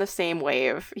glad we're on the same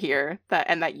wave here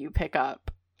that you pick up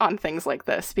on things like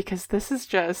this, because this is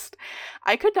just,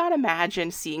 I could not imagine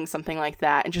seeing something like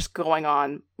that and just going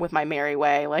on with my merry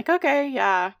way. Like, okay,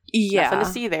 yeah. Nothing to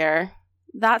see there.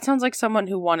 That sounds like someone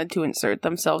who wanted to insert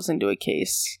themselves into a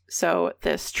case. So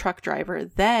this truck driver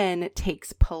then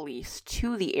takes police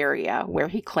to the area where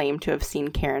he claimed to have seen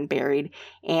Karen buried,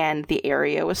 and the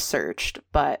area was searched,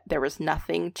 but there was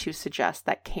nothing to suggest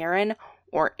that Karen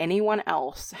or anyone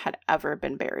else had ever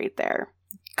been buried there.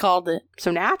 Called it.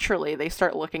 So naturally, they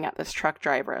start looking at this truck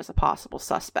driver as a possible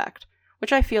suspect,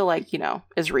 which I feel like, you know,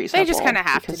 is reasonable. They just kind of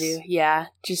have to do. Yeah.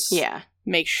 Just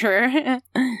make sure.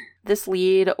 This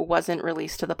lead wasn't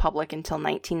released to the public until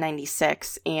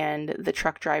 1996, and the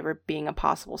truck driver being a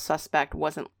possible suspect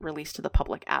wasn't released to the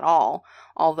public at all,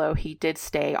 although he did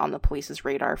stay on the police's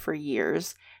radar for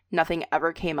years. Nothing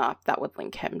ever came up that would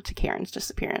link him to Karen's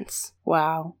disappearance.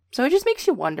 Wow. So it just makes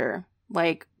you wonder,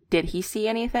 like, did he see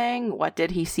anything? What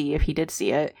did he see if he did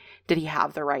see it? Did he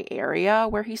have the right area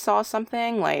where he saw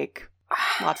something? Like,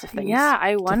 lots of things. Yeah,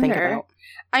 I wonder. To think about.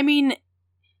 I mean,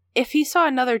 if he saw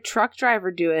another truck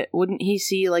driver do it, wouldn't he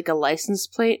see, like, a license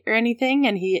plate or anything?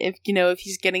 And if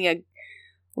he's getting a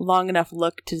long enough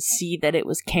look to see that it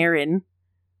was Karen,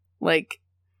 like,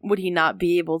 would he not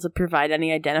be able to provide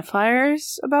any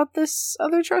identifiers about this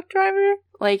other truck driver?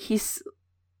 Like, he's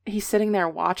sitting there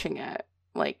watching it.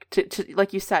 Like, to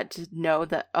like you said, to know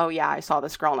that, oh yeah, I saw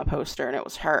this girl on a poster and it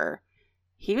was her.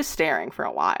 He was staring for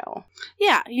a while.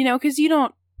 Yeah, because you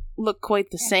don't look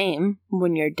quite the same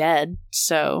when you're dead,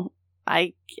 so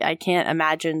I can't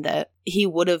imagine that he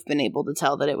would have been able to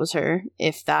tell that it was her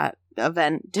if that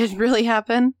event did really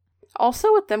happen.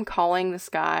 Also, with them calling this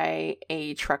guy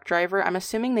a truck driver, I'm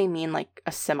assuming they mean, like,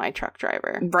 a semi-truck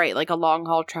driver. Right, like a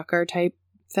long-haul trucker type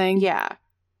thing. Yeah.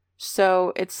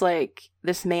 So it's like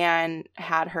this man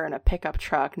had her in a pickup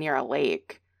truck near a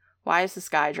lake. Why is this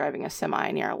guy driving a semi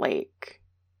near a lake?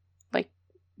 Like,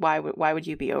 why would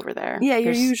you be over there? Yeah,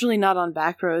 you're usually not on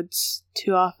back roads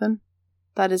too often.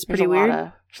 That is pretty weird.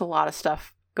 There's a lot of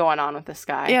stuff going on with this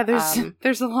guy. Yeah,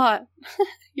 there's a lot.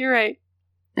 You're right.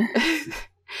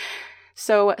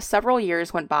 So several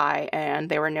years went by and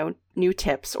there were no new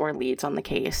tips or leads on the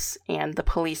case, and the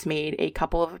police made a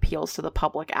couple of appeals to the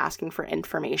public asking for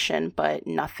information, but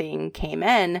nothing came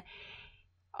in.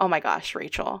 Oh my gosh,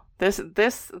 Rachel. This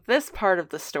part of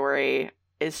the story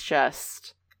is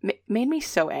just made me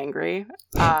so angry.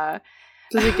 Does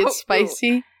it get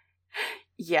spicy?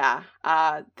 Yeah.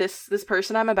 This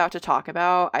person I'm about to talk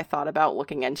about, I thought about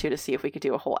looking into to see if we could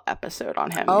do a whole episode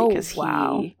on him. Oh, because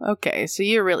wow. Okay, so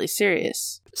you're really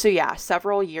serious. So yeah,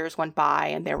 several years went by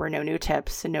and there were no new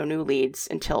tips and no new leads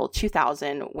until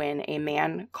 2000, when a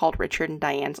man called Richard and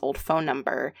Diane's old phone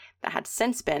number that had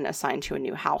since been assigned to a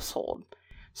new household.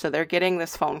 So they're getting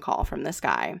this phone call from this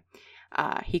guy.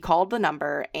 He called the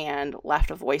number and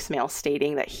left a voicemail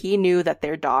stating that he knew that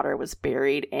their daughter was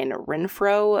buried in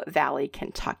Renfro Valley,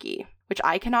 Kentucky, which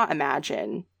I cannot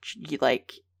imagine.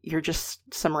 You're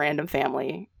just some random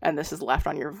family and this is left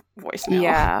on your voicemail.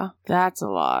 Yeah, that's a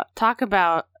lot. Talk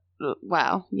about,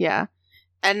 wow, yeah.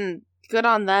 And good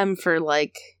on them for,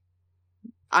 like,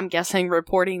 I'm guessing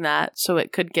reporting that so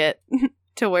it could get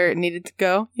to where it needed to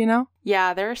go,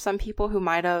 Yeah, there are some people who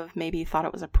might have maybe thought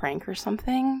it was a prank or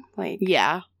something. Like,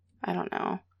 yeah. I don't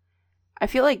know. I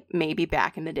feel like maybe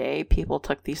back in the day, people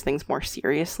took these things more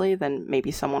seriously than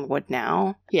maybe someone would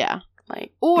now. Yeah.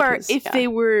 Like, or because, if they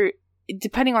were,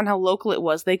 depending on how local it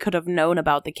was, they could have known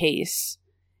about the case,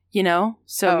 you know?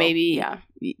 So maybe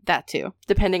that too.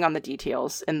 Depending on the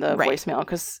details in the voicemail.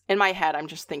 Because in my head, I'm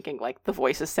just thinking, like, the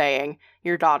voice is saying,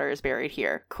 your daughter is buried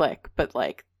here, click. But,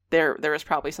 like, there was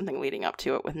probably something leading up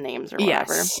to it with names or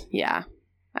whatever. Yes. Yeah.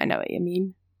 I know what you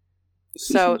mean.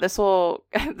 So this will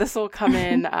come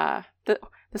in,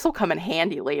 this will come in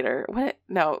handy later. What?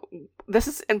 No, this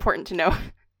is important to know.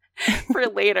 For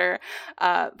later,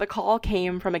 the call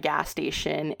came from a gas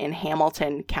station in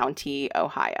Hamilton County,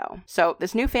 Ohio. So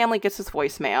this new family gets this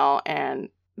voicemail and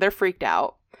they're freaked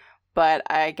out. But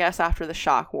I guess after the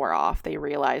shock wore off, they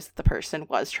realized that the person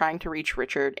was trying to reach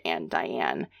Richard and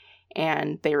Diane,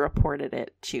 and they reported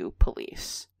it to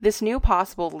police. This new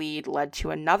possible lead led to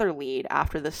another lead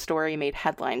after the story made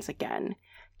headlines again.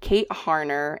 Kate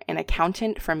Harner, an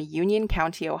accountant from Union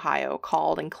County, Ohio,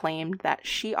 called and claimed that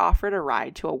she offered a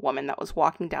ride to a woman that was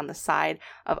walking down the side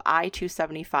of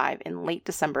I-275 in late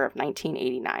December of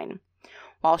 1989.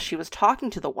 While she was talking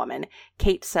to the woman,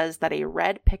 Kate says that a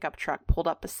red pickup truck pulled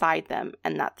up beside them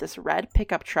and that this red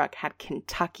pickup truck had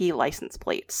Kentucky license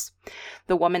plates.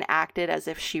 The woman acted as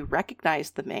if she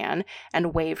recognized the man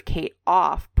and waved Kate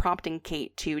off, prompting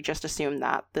Kate to just assume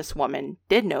that this woman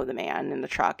did know the man in the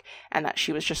truck and that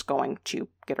she was just going to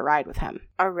get a ride with him.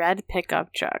 A red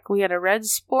pickup truck. We had a red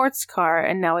sports car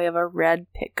and now we have a red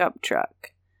pickup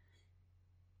truck.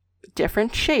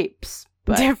 Different shapes,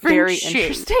 but very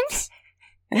interesting.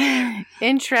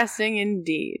 Interesting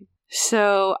indeed.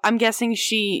 So I'm guessing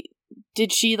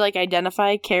did she like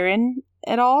identify Karen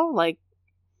at all? Like,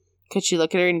 could she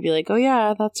look at her and be like, "Oh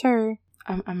yeah, that's her"?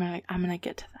 I'm gonna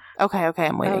get to that. Okay,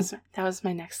 I'm waiting. That was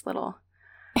my next little.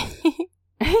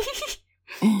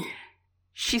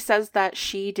 She says that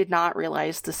she did not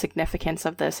realize the significance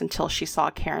of this until she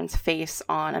saw Karen's face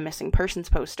on a missing persons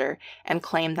poster and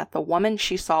claimed that the woman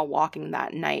she saw walking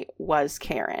that night was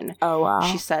Karen. Oh, wow.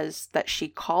 She says that she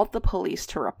called the police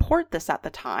to report this at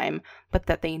the time, but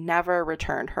that they never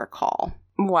returned her call.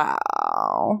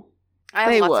 Wow.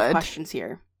 I have lots of questions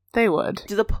here. They would.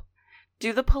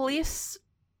 Do the police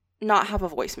not have a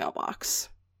voicemail box?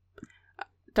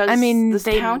 This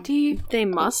the county... They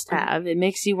must have. It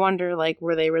makes you wonder, like,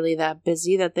 were they really that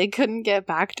busy that they couldn't get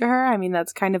back to her? I mean,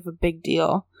 that's kind of a big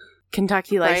deal.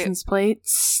 Kentucky license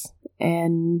plates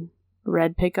and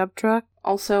red pickup truck.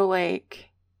 Also,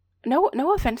 like, no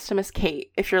offense to Miss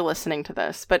Kate if you're listening to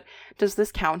this, but does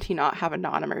this county not have a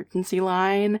non-emergency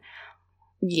line?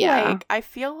 Yeah. Like, I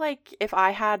feel like if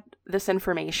I had this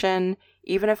information,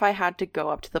 even if I had to go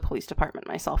up to the police department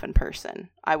myself in person,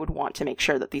 I would want to make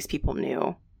sure that these people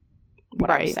knew what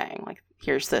I was saying. Like,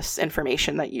 here's this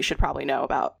information that you should probably know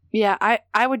about. Yeah,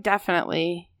 I would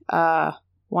definitely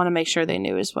want to make sure they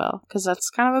knew as well, because that's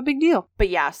kind of a big deal. But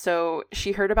yeah, so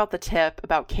she heard about the tip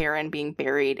about Karen being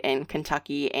buried in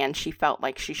Kentucky, and she felt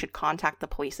like she should contact the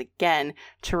police again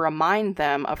to remind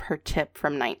them of her tip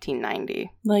from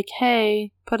 1990. Like,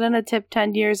 hey, put in a tip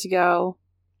 10 years ago.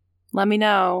 Let me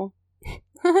know.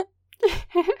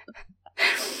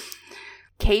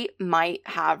 Kate might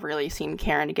have really seen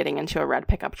Karen getting into a red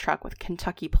pickup truck with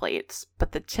Kentucky plates,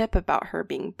 but the tip about her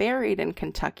being buried in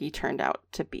Kentucky turned out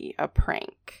to be a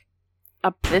prank.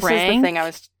 A prank? This is the thing I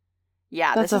was...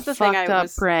 Yeah, That's this is the thing thing I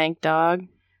was... prank, dog.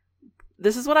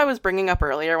 This is what I was bringing up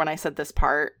earlier when I said this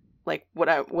part, like, what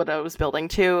I was building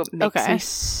to makes me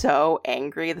so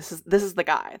angry. This is the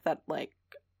guy that, like,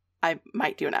 I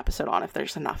might do an episode on if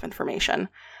there's enough information.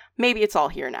 Maybe it's all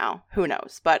here now. Who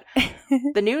knows? But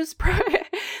the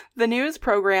news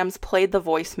programs played the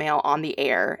voicemail on the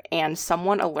air, and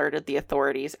someone alerted the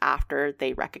authorities after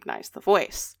they recognized the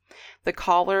voice. The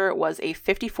caller was a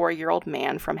 54-year-old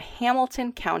man from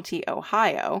Hamilton County,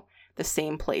 Ohio, the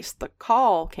same place the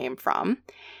call came from.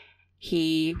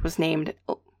 He is named,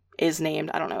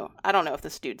 I don't know if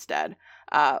this dude's dead,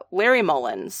 Larry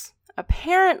Mullins.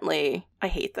 Apparently, I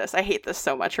hate this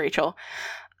so much, Rachel.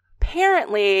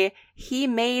 Apparently, he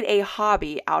made a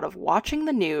hobby out of watching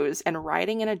the news and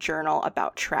writing in a journal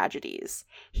about tragedies.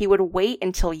 He would wait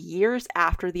until years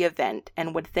after the event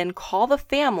and would then call the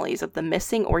families of the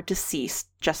missing or deceased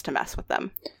just to mess with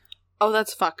them. Oh,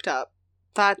 that's fucked up.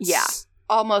 That's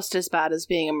almost as bad as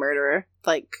being a murderer.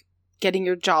 Like, getting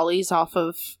your jollies off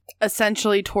of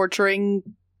essentially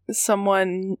torturing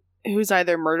someone who's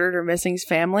either murdered or missing's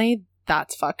family.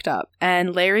 That's fucked up.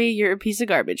 And Larry, you're a piece of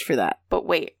garbage for that. But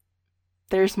wait.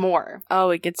 There's more. Oh,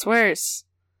 it gets worse.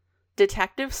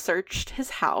 Detectives searched his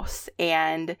house,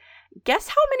 and guess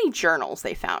how many journals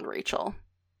they found, Rachel?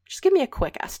 Just give me a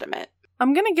quick estimate.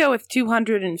 I'm gonna go with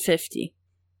 250.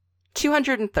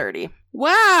 230.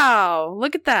 Wow,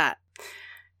 look at that.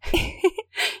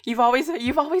 You've always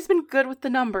been good with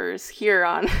the numbers here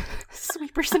on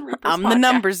Sweepers and Reapers. I'm podcast. the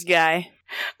numbers guy.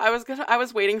 I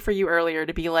was waiting for you earlier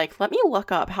to be like, let me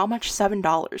look up how much $7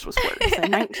 was worth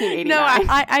in 1989. No,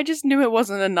 I just knew it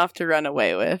wasn't enough to run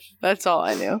away with. That's all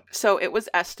I knew. So it was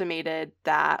estimated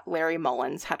that Larry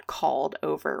Mullins had called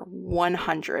over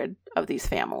 100 of these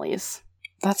families.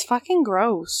 That's fucking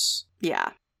gross.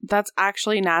 Yeah. That's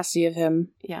actually nasty of him.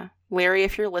 Yeah. Larry,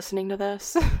 if you're listening to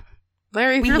this.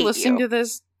 Larry, if you're listening to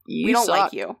this, we don't suck.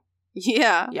 like you.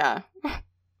 Yeah. Yeah.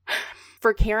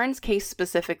 For Karen's case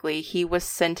specifically, he was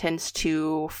sentenced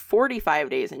to 45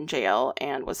 days in jail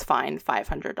and was fined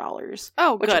 $500.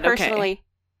 Oh, which good. Personally, okay.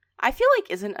 I feel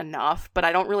like isn't enough, but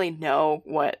I don't really know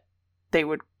what they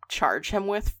would charge him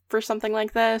with for something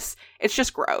like this. It's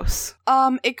just gross.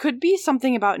 It could be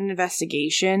something about an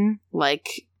investigation, like.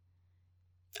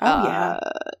 Oh yeah,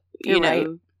 you know, right.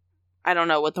 I don't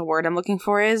know what the word I'm looking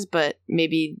for is, but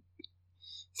maybe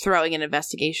throwing an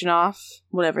investigation off,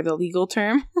 whatever the legal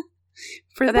term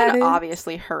for but that then is.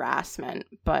 Obviously harassment,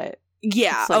 but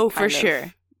yeah, like for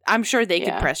sure. I'm sure they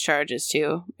could press charges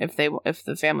too if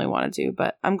the family wanted to,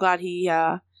 but I'm glad he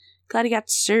got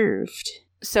served.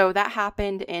 So that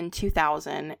happened in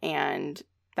 2000, and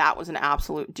that was an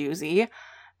absolute doozy.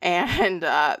 And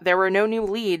there were no new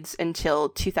leads until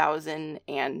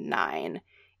 2009.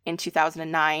 In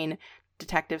 2009,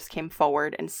 detectives came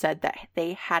forward and said that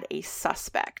they had a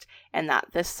suspect and that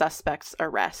this suspect's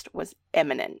arrest was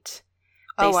imminent.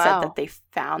 They said that they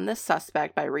found the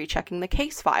suspect by rechecking the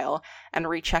case file and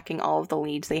rechecking all of the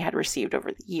leads they had received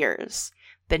over the years.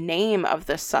 The name of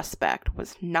this suspect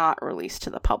was not released to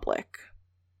the public.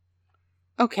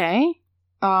 Okay.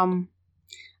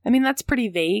 I mean, that's pretty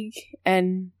vague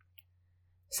and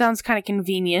sounds kind of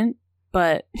convenient,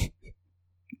 but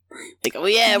like, oh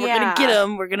yeah, we're gonna get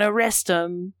them, we're gonna arrest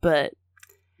them, but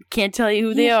can't tell you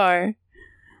who they are.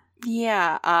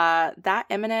 Yeah, that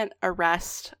imminent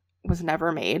arrest was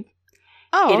never made.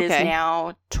 Oh, okay. It is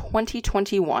now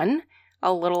 2021,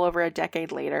 a little over a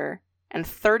decade later, and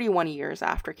 31 years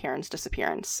after Karen's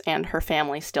disappearance, and her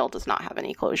family still does not have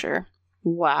any closure.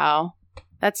 Wow.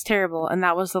 That's terrible. And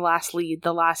that was the last lead.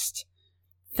 The last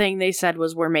thing they said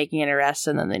was, we're making an arrest,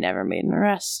 and then they never made an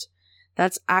arrest.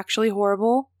 That's actually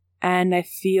horrible, and I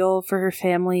feel for her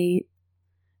family.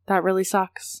 That really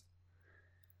sucks.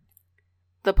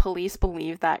 The police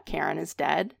believe that Karen is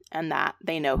dead and that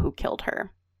they know who killed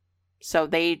her. So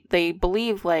they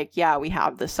believe, like, yeah, we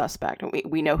have the suspect and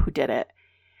we know who did it.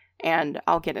 And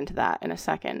I'll get into that in a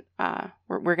second.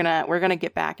 We're gonna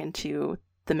get back into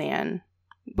the man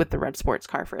with the red sports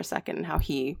car for a second and how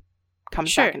he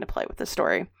comes back into play with the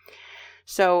story.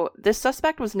 So this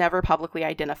suspect was never publicly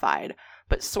identified,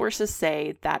 but sources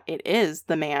say that it is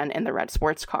the man in the red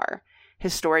sports car.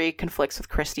 His story conflicts with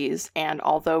Christie's, and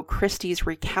although Christie's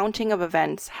recounting of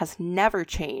events has never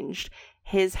changed,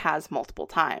 his has multiple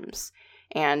times.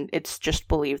 And it's just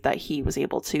believed that he was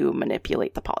able to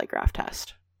manipulate the polygraph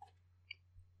test.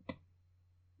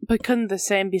 But couldn't the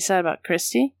same be said about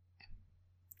Christie?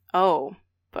 Oh,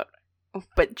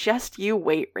 but just you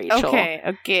wait, Rachel.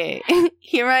 Okay.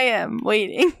 Here I am,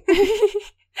 waiting.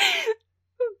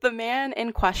 The man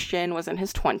in question was in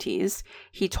his 20s.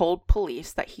 He told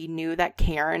police that he knew that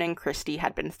Karen and Christie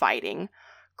had been fighting.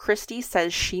 Christie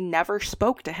says she never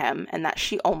spoke to him and that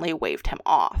she only waved him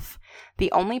off.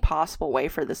 The only possible way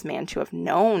for this man to have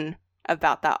known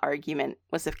about that argument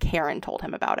was if Karen told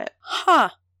him about it. Huh.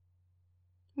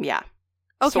 Yeah.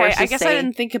 Okay, Sources I guess I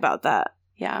didn't think about that.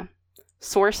 Yeah.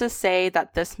 Sources say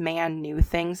that this man knew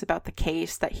things about the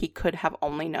case that he could have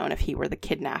only known if he were the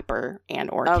kidnapper and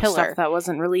or killer. Stuff that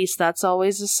wasn't released, that's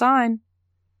always a sign.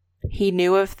 He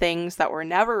knew of things that were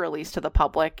never released to the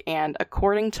public, and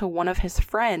according to one of his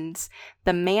friends,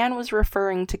 the man was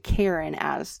referring to Karen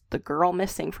as the girl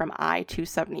missing from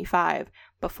I-275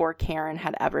 before Karen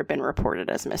had ever been reported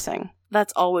as missing.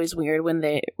 That's always weird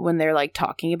when they're like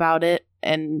talking about it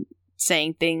and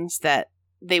saying things that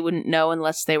they wouldn't know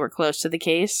unless they were close to the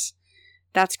case.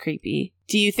 That's creepy.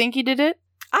 Do you think he did it?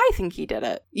 I think he did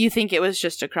it. You think it was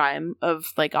just a crime of,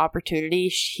 like, opportunity?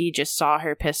 He just saw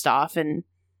her pissed off and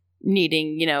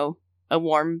needing, a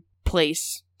warm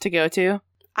place to go to?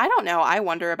 I don't know. I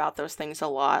wonder about those things a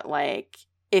lot. Like,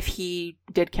 if he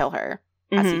did kill her,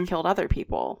 as he killed other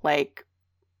people, like,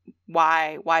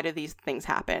 why do these things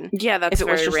happen? Yeah, that's if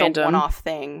it was just random. a one-off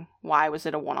thing, why was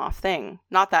it a one-off thing?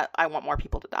 Not that I want more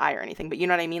people to die or anything, but you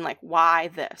know what I mean? Like, why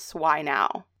this? Why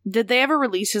now? Did they ever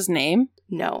release his name?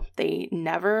 No, they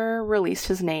never released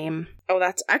his name. Oh,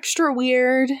 that's extra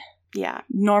weird. Yeah.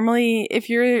 Normally, if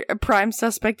you're a prime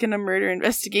suspect in a murder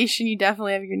investigation, you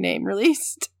definitely have your name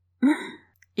released.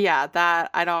 Yeah,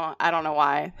 that I don't know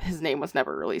why his name was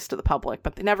never released to the public,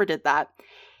 but they never did that.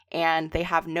 And they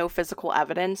have no physical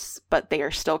evidence, but they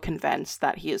are still convinced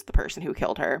that he is the person who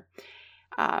killed her.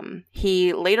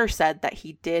 He later said that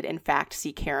he did in fact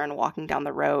see Karen walking down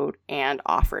the road and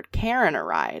offered Karen a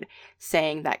ride,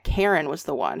 saying that Karen was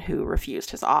the one who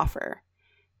refused his offer.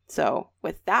 So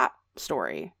with that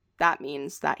story, that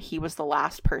means that he was the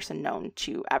last person known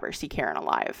to ever see Karen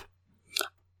alive.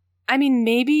 I mean,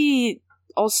 maybe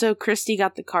also Christy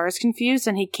got the cars confused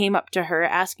and he came up to her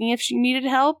asking if she needed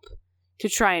help to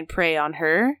try and prey on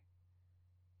her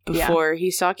before he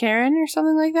saw Karen or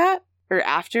something like that. Or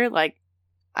after, like,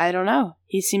 I don't know.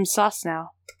 He seems sus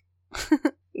now.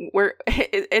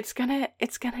 It's gonna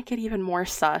get even more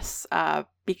sus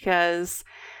because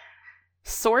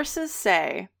sources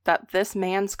say that this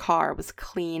man's car was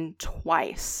cleaned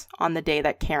twice on the day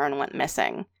that Karen went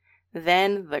missing.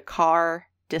 Then the car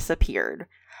disappeared.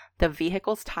 The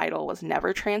vehicle's title was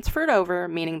never transferred over,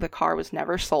 meaning the car was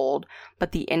never sold,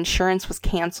 but the insurance was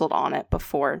canceled on it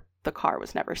before the car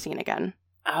was never seen again.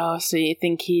 Oh, so you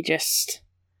think he just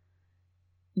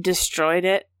destroyed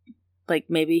it? Like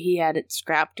maybe he had it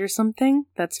scrapped or something?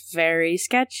 That's very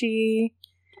sketchy.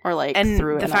 Or like and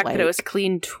threw it in a lake. The fact that it was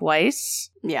cleaned twice?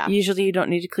 Yeah. Usually you don't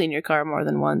need to clean your car more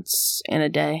than once in a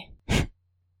day.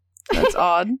 That's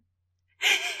odd.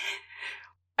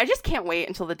 I just can't wait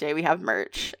until the day we have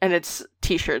merch and it's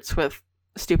t-shirts with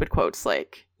stupid quotes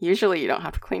like, usually you don't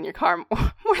have to clean your car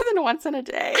more than once in a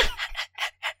day.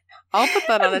 I'll put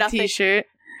that on a t-shirt.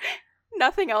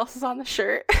 Nothing else is on the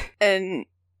shirt. And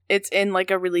it's in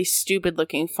like a really stupid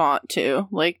looking font too.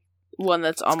 Like one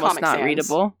that's almost not Sans.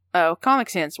 readable. Oh, Comic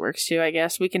Sans works too, I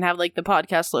guess. We can have like the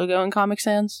podcast logo in Comic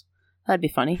Sans. That'd be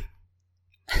funny.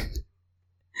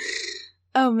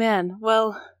 Oh man,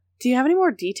 well, do you have any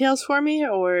more details for me,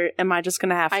 or am I just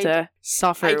gonna have to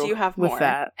suffer I do have with more.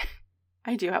 that?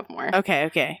 I do have more.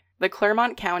 Okay. The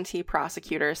Clermont County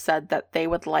prosecutor said that they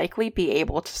would likely be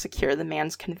able to secure the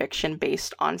man's conviction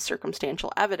based on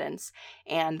circumstantial evidence,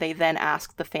 and they then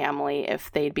asked the family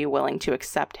if they'd be willing to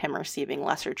accept him receiving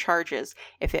lesser charges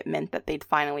if it meant that they'd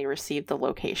finally received the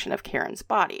location of Karen's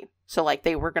body. So, like,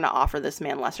 they were going to offer this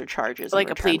man lesser charges. Like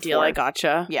a plea deal, I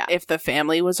gotcha. Yeah. If the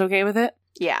family was okay with it?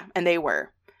 Yeah, and they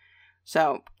were.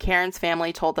 So Karen's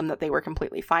family told them that they were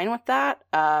completely fine with that,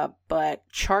 but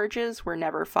charges were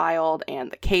never filed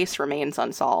and the case remains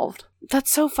unsolved.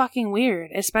 That's so fucking weird,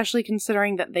 especially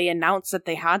considering that they announced that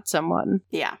they had someone.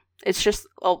 Yeah. It's just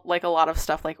like a lot of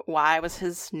stuff like, why was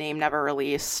his name never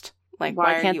released? Like,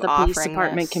 why are can't you the police offering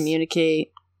department this?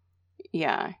 Communicate?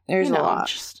 Yeah. There's a lot.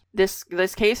 Just,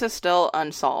 this case is still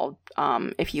unsolved.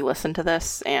 If you listen to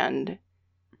this and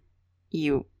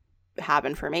you have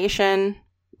information,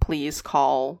 please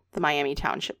call the Miami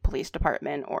Township Police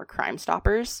Department or Crime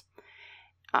Stoppers.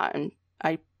 And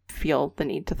I feel the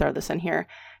need to throw this in here.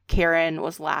 Karen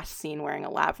was last seen wearing a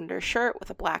lavender shirt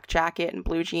with a black jacket and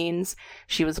blue jeans.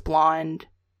 She was blonde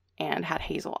and had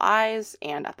hazel eyes,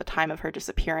 and at the time of her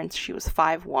disappearance, she was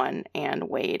 5'1" and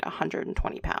weighed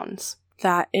 120 pounds.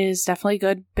 That is definitely a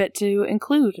good bit to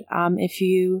include. If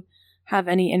you have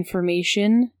any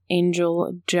information,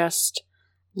 Angel just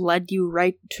led you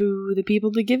right to the people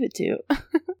to give it to.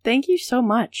 Thank you so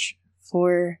much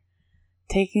for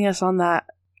taking us on that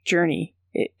journey.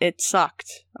 It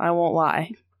sucked. I won't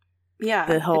lie.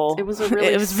 Yeah, it was a really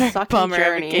it was a very bummer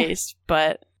journey. of a case,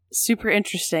 but super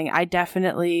interesting. I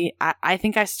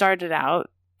think I started out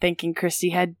thinking Christy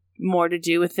had more to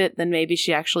do with it than maybe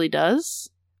she actually does,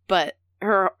 but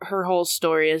her whole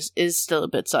story is still a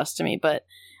bit sus to me. But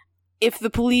if the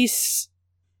police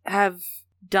have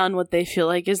done what they feel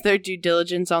like is their due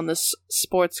diligence on this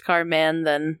sports car man,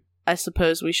 then I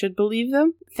suppose we should believe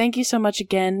them. Thank you so much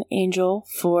again, Angel,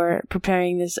 for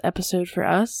preparing this episode for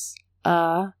us.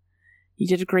 You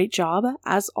did a great job,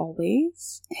 as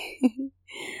always.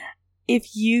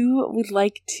 If you would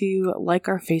like to like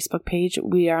our Facebook page,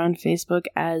 we are on Facebook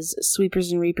as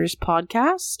Sweepers and Reapers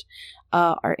Podcast.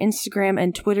 Our Instagram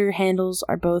and Twitter handles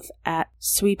are both at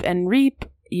Sweep and Reap.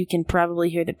 You can probably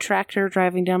hear the tractor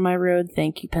driving down my road.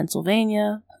 Thank you,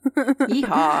 Pennsylvania.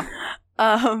 Yeehaw.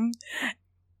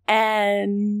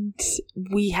 And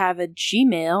we have a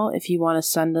Gmail if you want to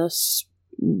send us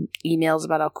emails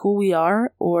about how cool we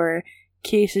are or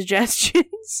case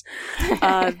suggestions.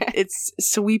 It's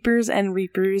Sweepers and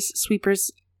Reapers,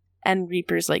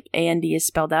 like AND is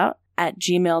spelled out, at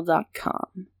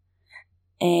gmail.com.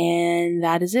 And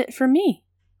that is it for me.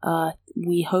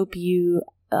 We hope you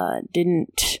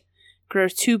didn't grow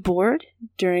too bored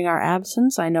during our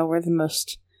absence. I know we're the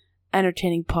most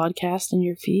entertaining podcast in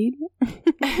your feed.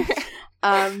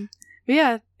 But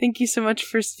yeah, thank you so much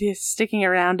for sticking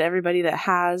around, to everybody that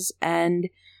has, and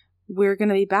we're going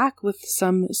to be back with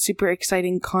some super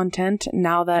exciting content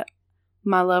now that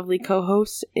my lovely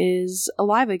co-host is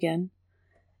alive again.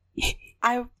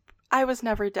 I was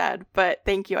never dead, but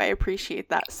thank you. I appreciate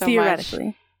that so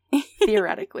Theoretically. much.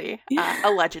 Theoretically.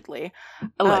 Allegedly.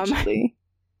 Allegedly.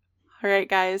 All right,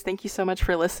 guys. Thank you so much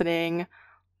for listening.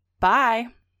 Bye.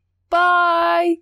 Bye.